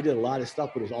 I did a lot of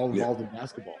stuff, but it was all involved in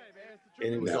basketball.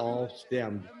 And it was all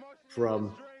stemmed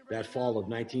from that fall of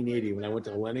 1980 when I went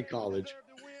to Hellenic College,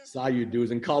 saw you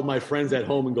dudes, and called my friends at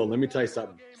home and go, let me tell you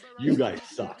something. You guys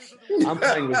suck. I'm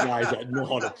playing with guys that know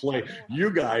how to play.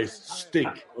 You guys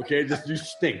stink, okay? You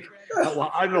stink.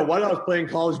 I don't know what I was playing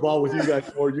college ball with you guys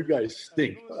for. You guys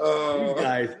stink. You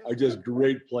guys are just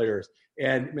great players.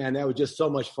 And, man, that was just so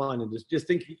much fun. And just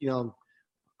thinking,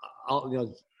 along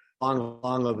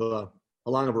of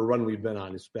a run we've been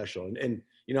on is special. And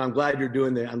I'm glad you're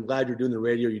doing the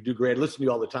radio. You do great. I listen to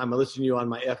you all the time. I listen to you on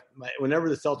my whenever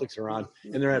the Celtics are on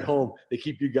and they're at home, they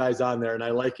keep you guys on there, and I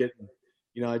like it.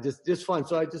 Just fun.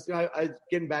 So I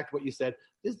getting back to what you said,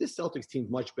 this Celtics team's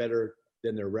much better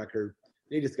than their record.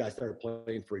 They just got to start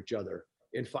playing for each other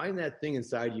and find that thing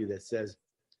inside you that says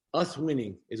us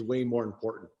winning is way more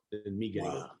important than me getting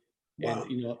it. Wow.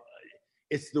 And,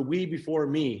 it's the we before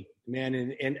me, man.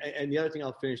 And the other thing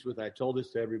I'll finish with, I told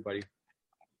this to everybody,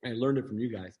 and I learned it from you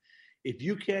guys. If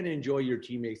you can't enjoy your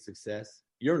teammates' success,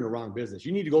 you're in the wrong business.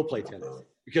 You need to go play tennis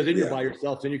because then you're by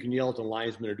yourself. Then you can yell at the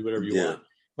linesman or do whatever you want.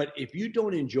 But if you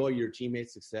don't enjoy your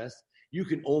teammates' success, you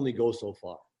can only go so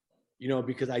far,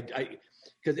 because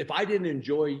because if I didn't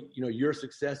enjoy, your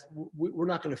success, we're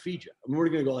not going to feed you. I mean, we're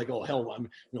going to go like, oh, hell,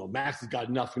 Max has got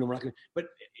enough. We're not going to. But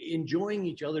enjoying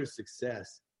each other's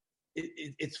success,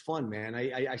 it's fun, man.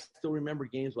 I still remember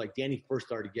games like Danny first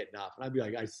started getting off, and I'd be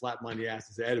like, I slapped him on the ass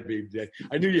and said, "Hey, baby, Dad,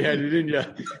 I knew you had it in you."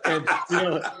 And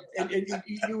and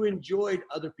you enjoyed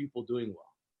other people doing well.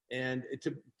 And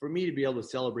for me to be able to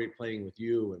celebrate playing with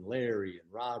you and Larry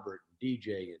and Robert and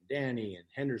DJ and Danny and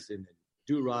Henderson and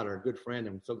Durod, our good friend,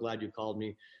 I'm so glad you called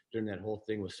me during that whole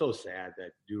thing. It was so sad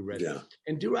that Durod. Yeah.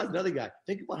 And Durod's another guy.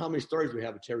 Think about how many stories we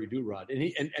have with Terry Durod.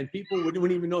 And people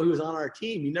wouldn't even know he was on our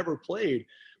team. He never played.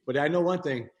 But I know one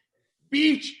thing.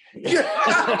 Beach!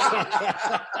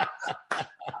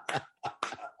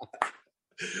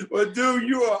 Well, dude,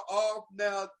 you are off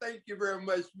now. Thank you very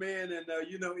much, man. And,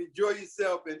 enjoy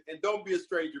yourself and don't be a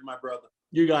stranger, my brother.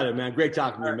 You got it, man. Great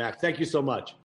talking to you, Max. Thank you so much.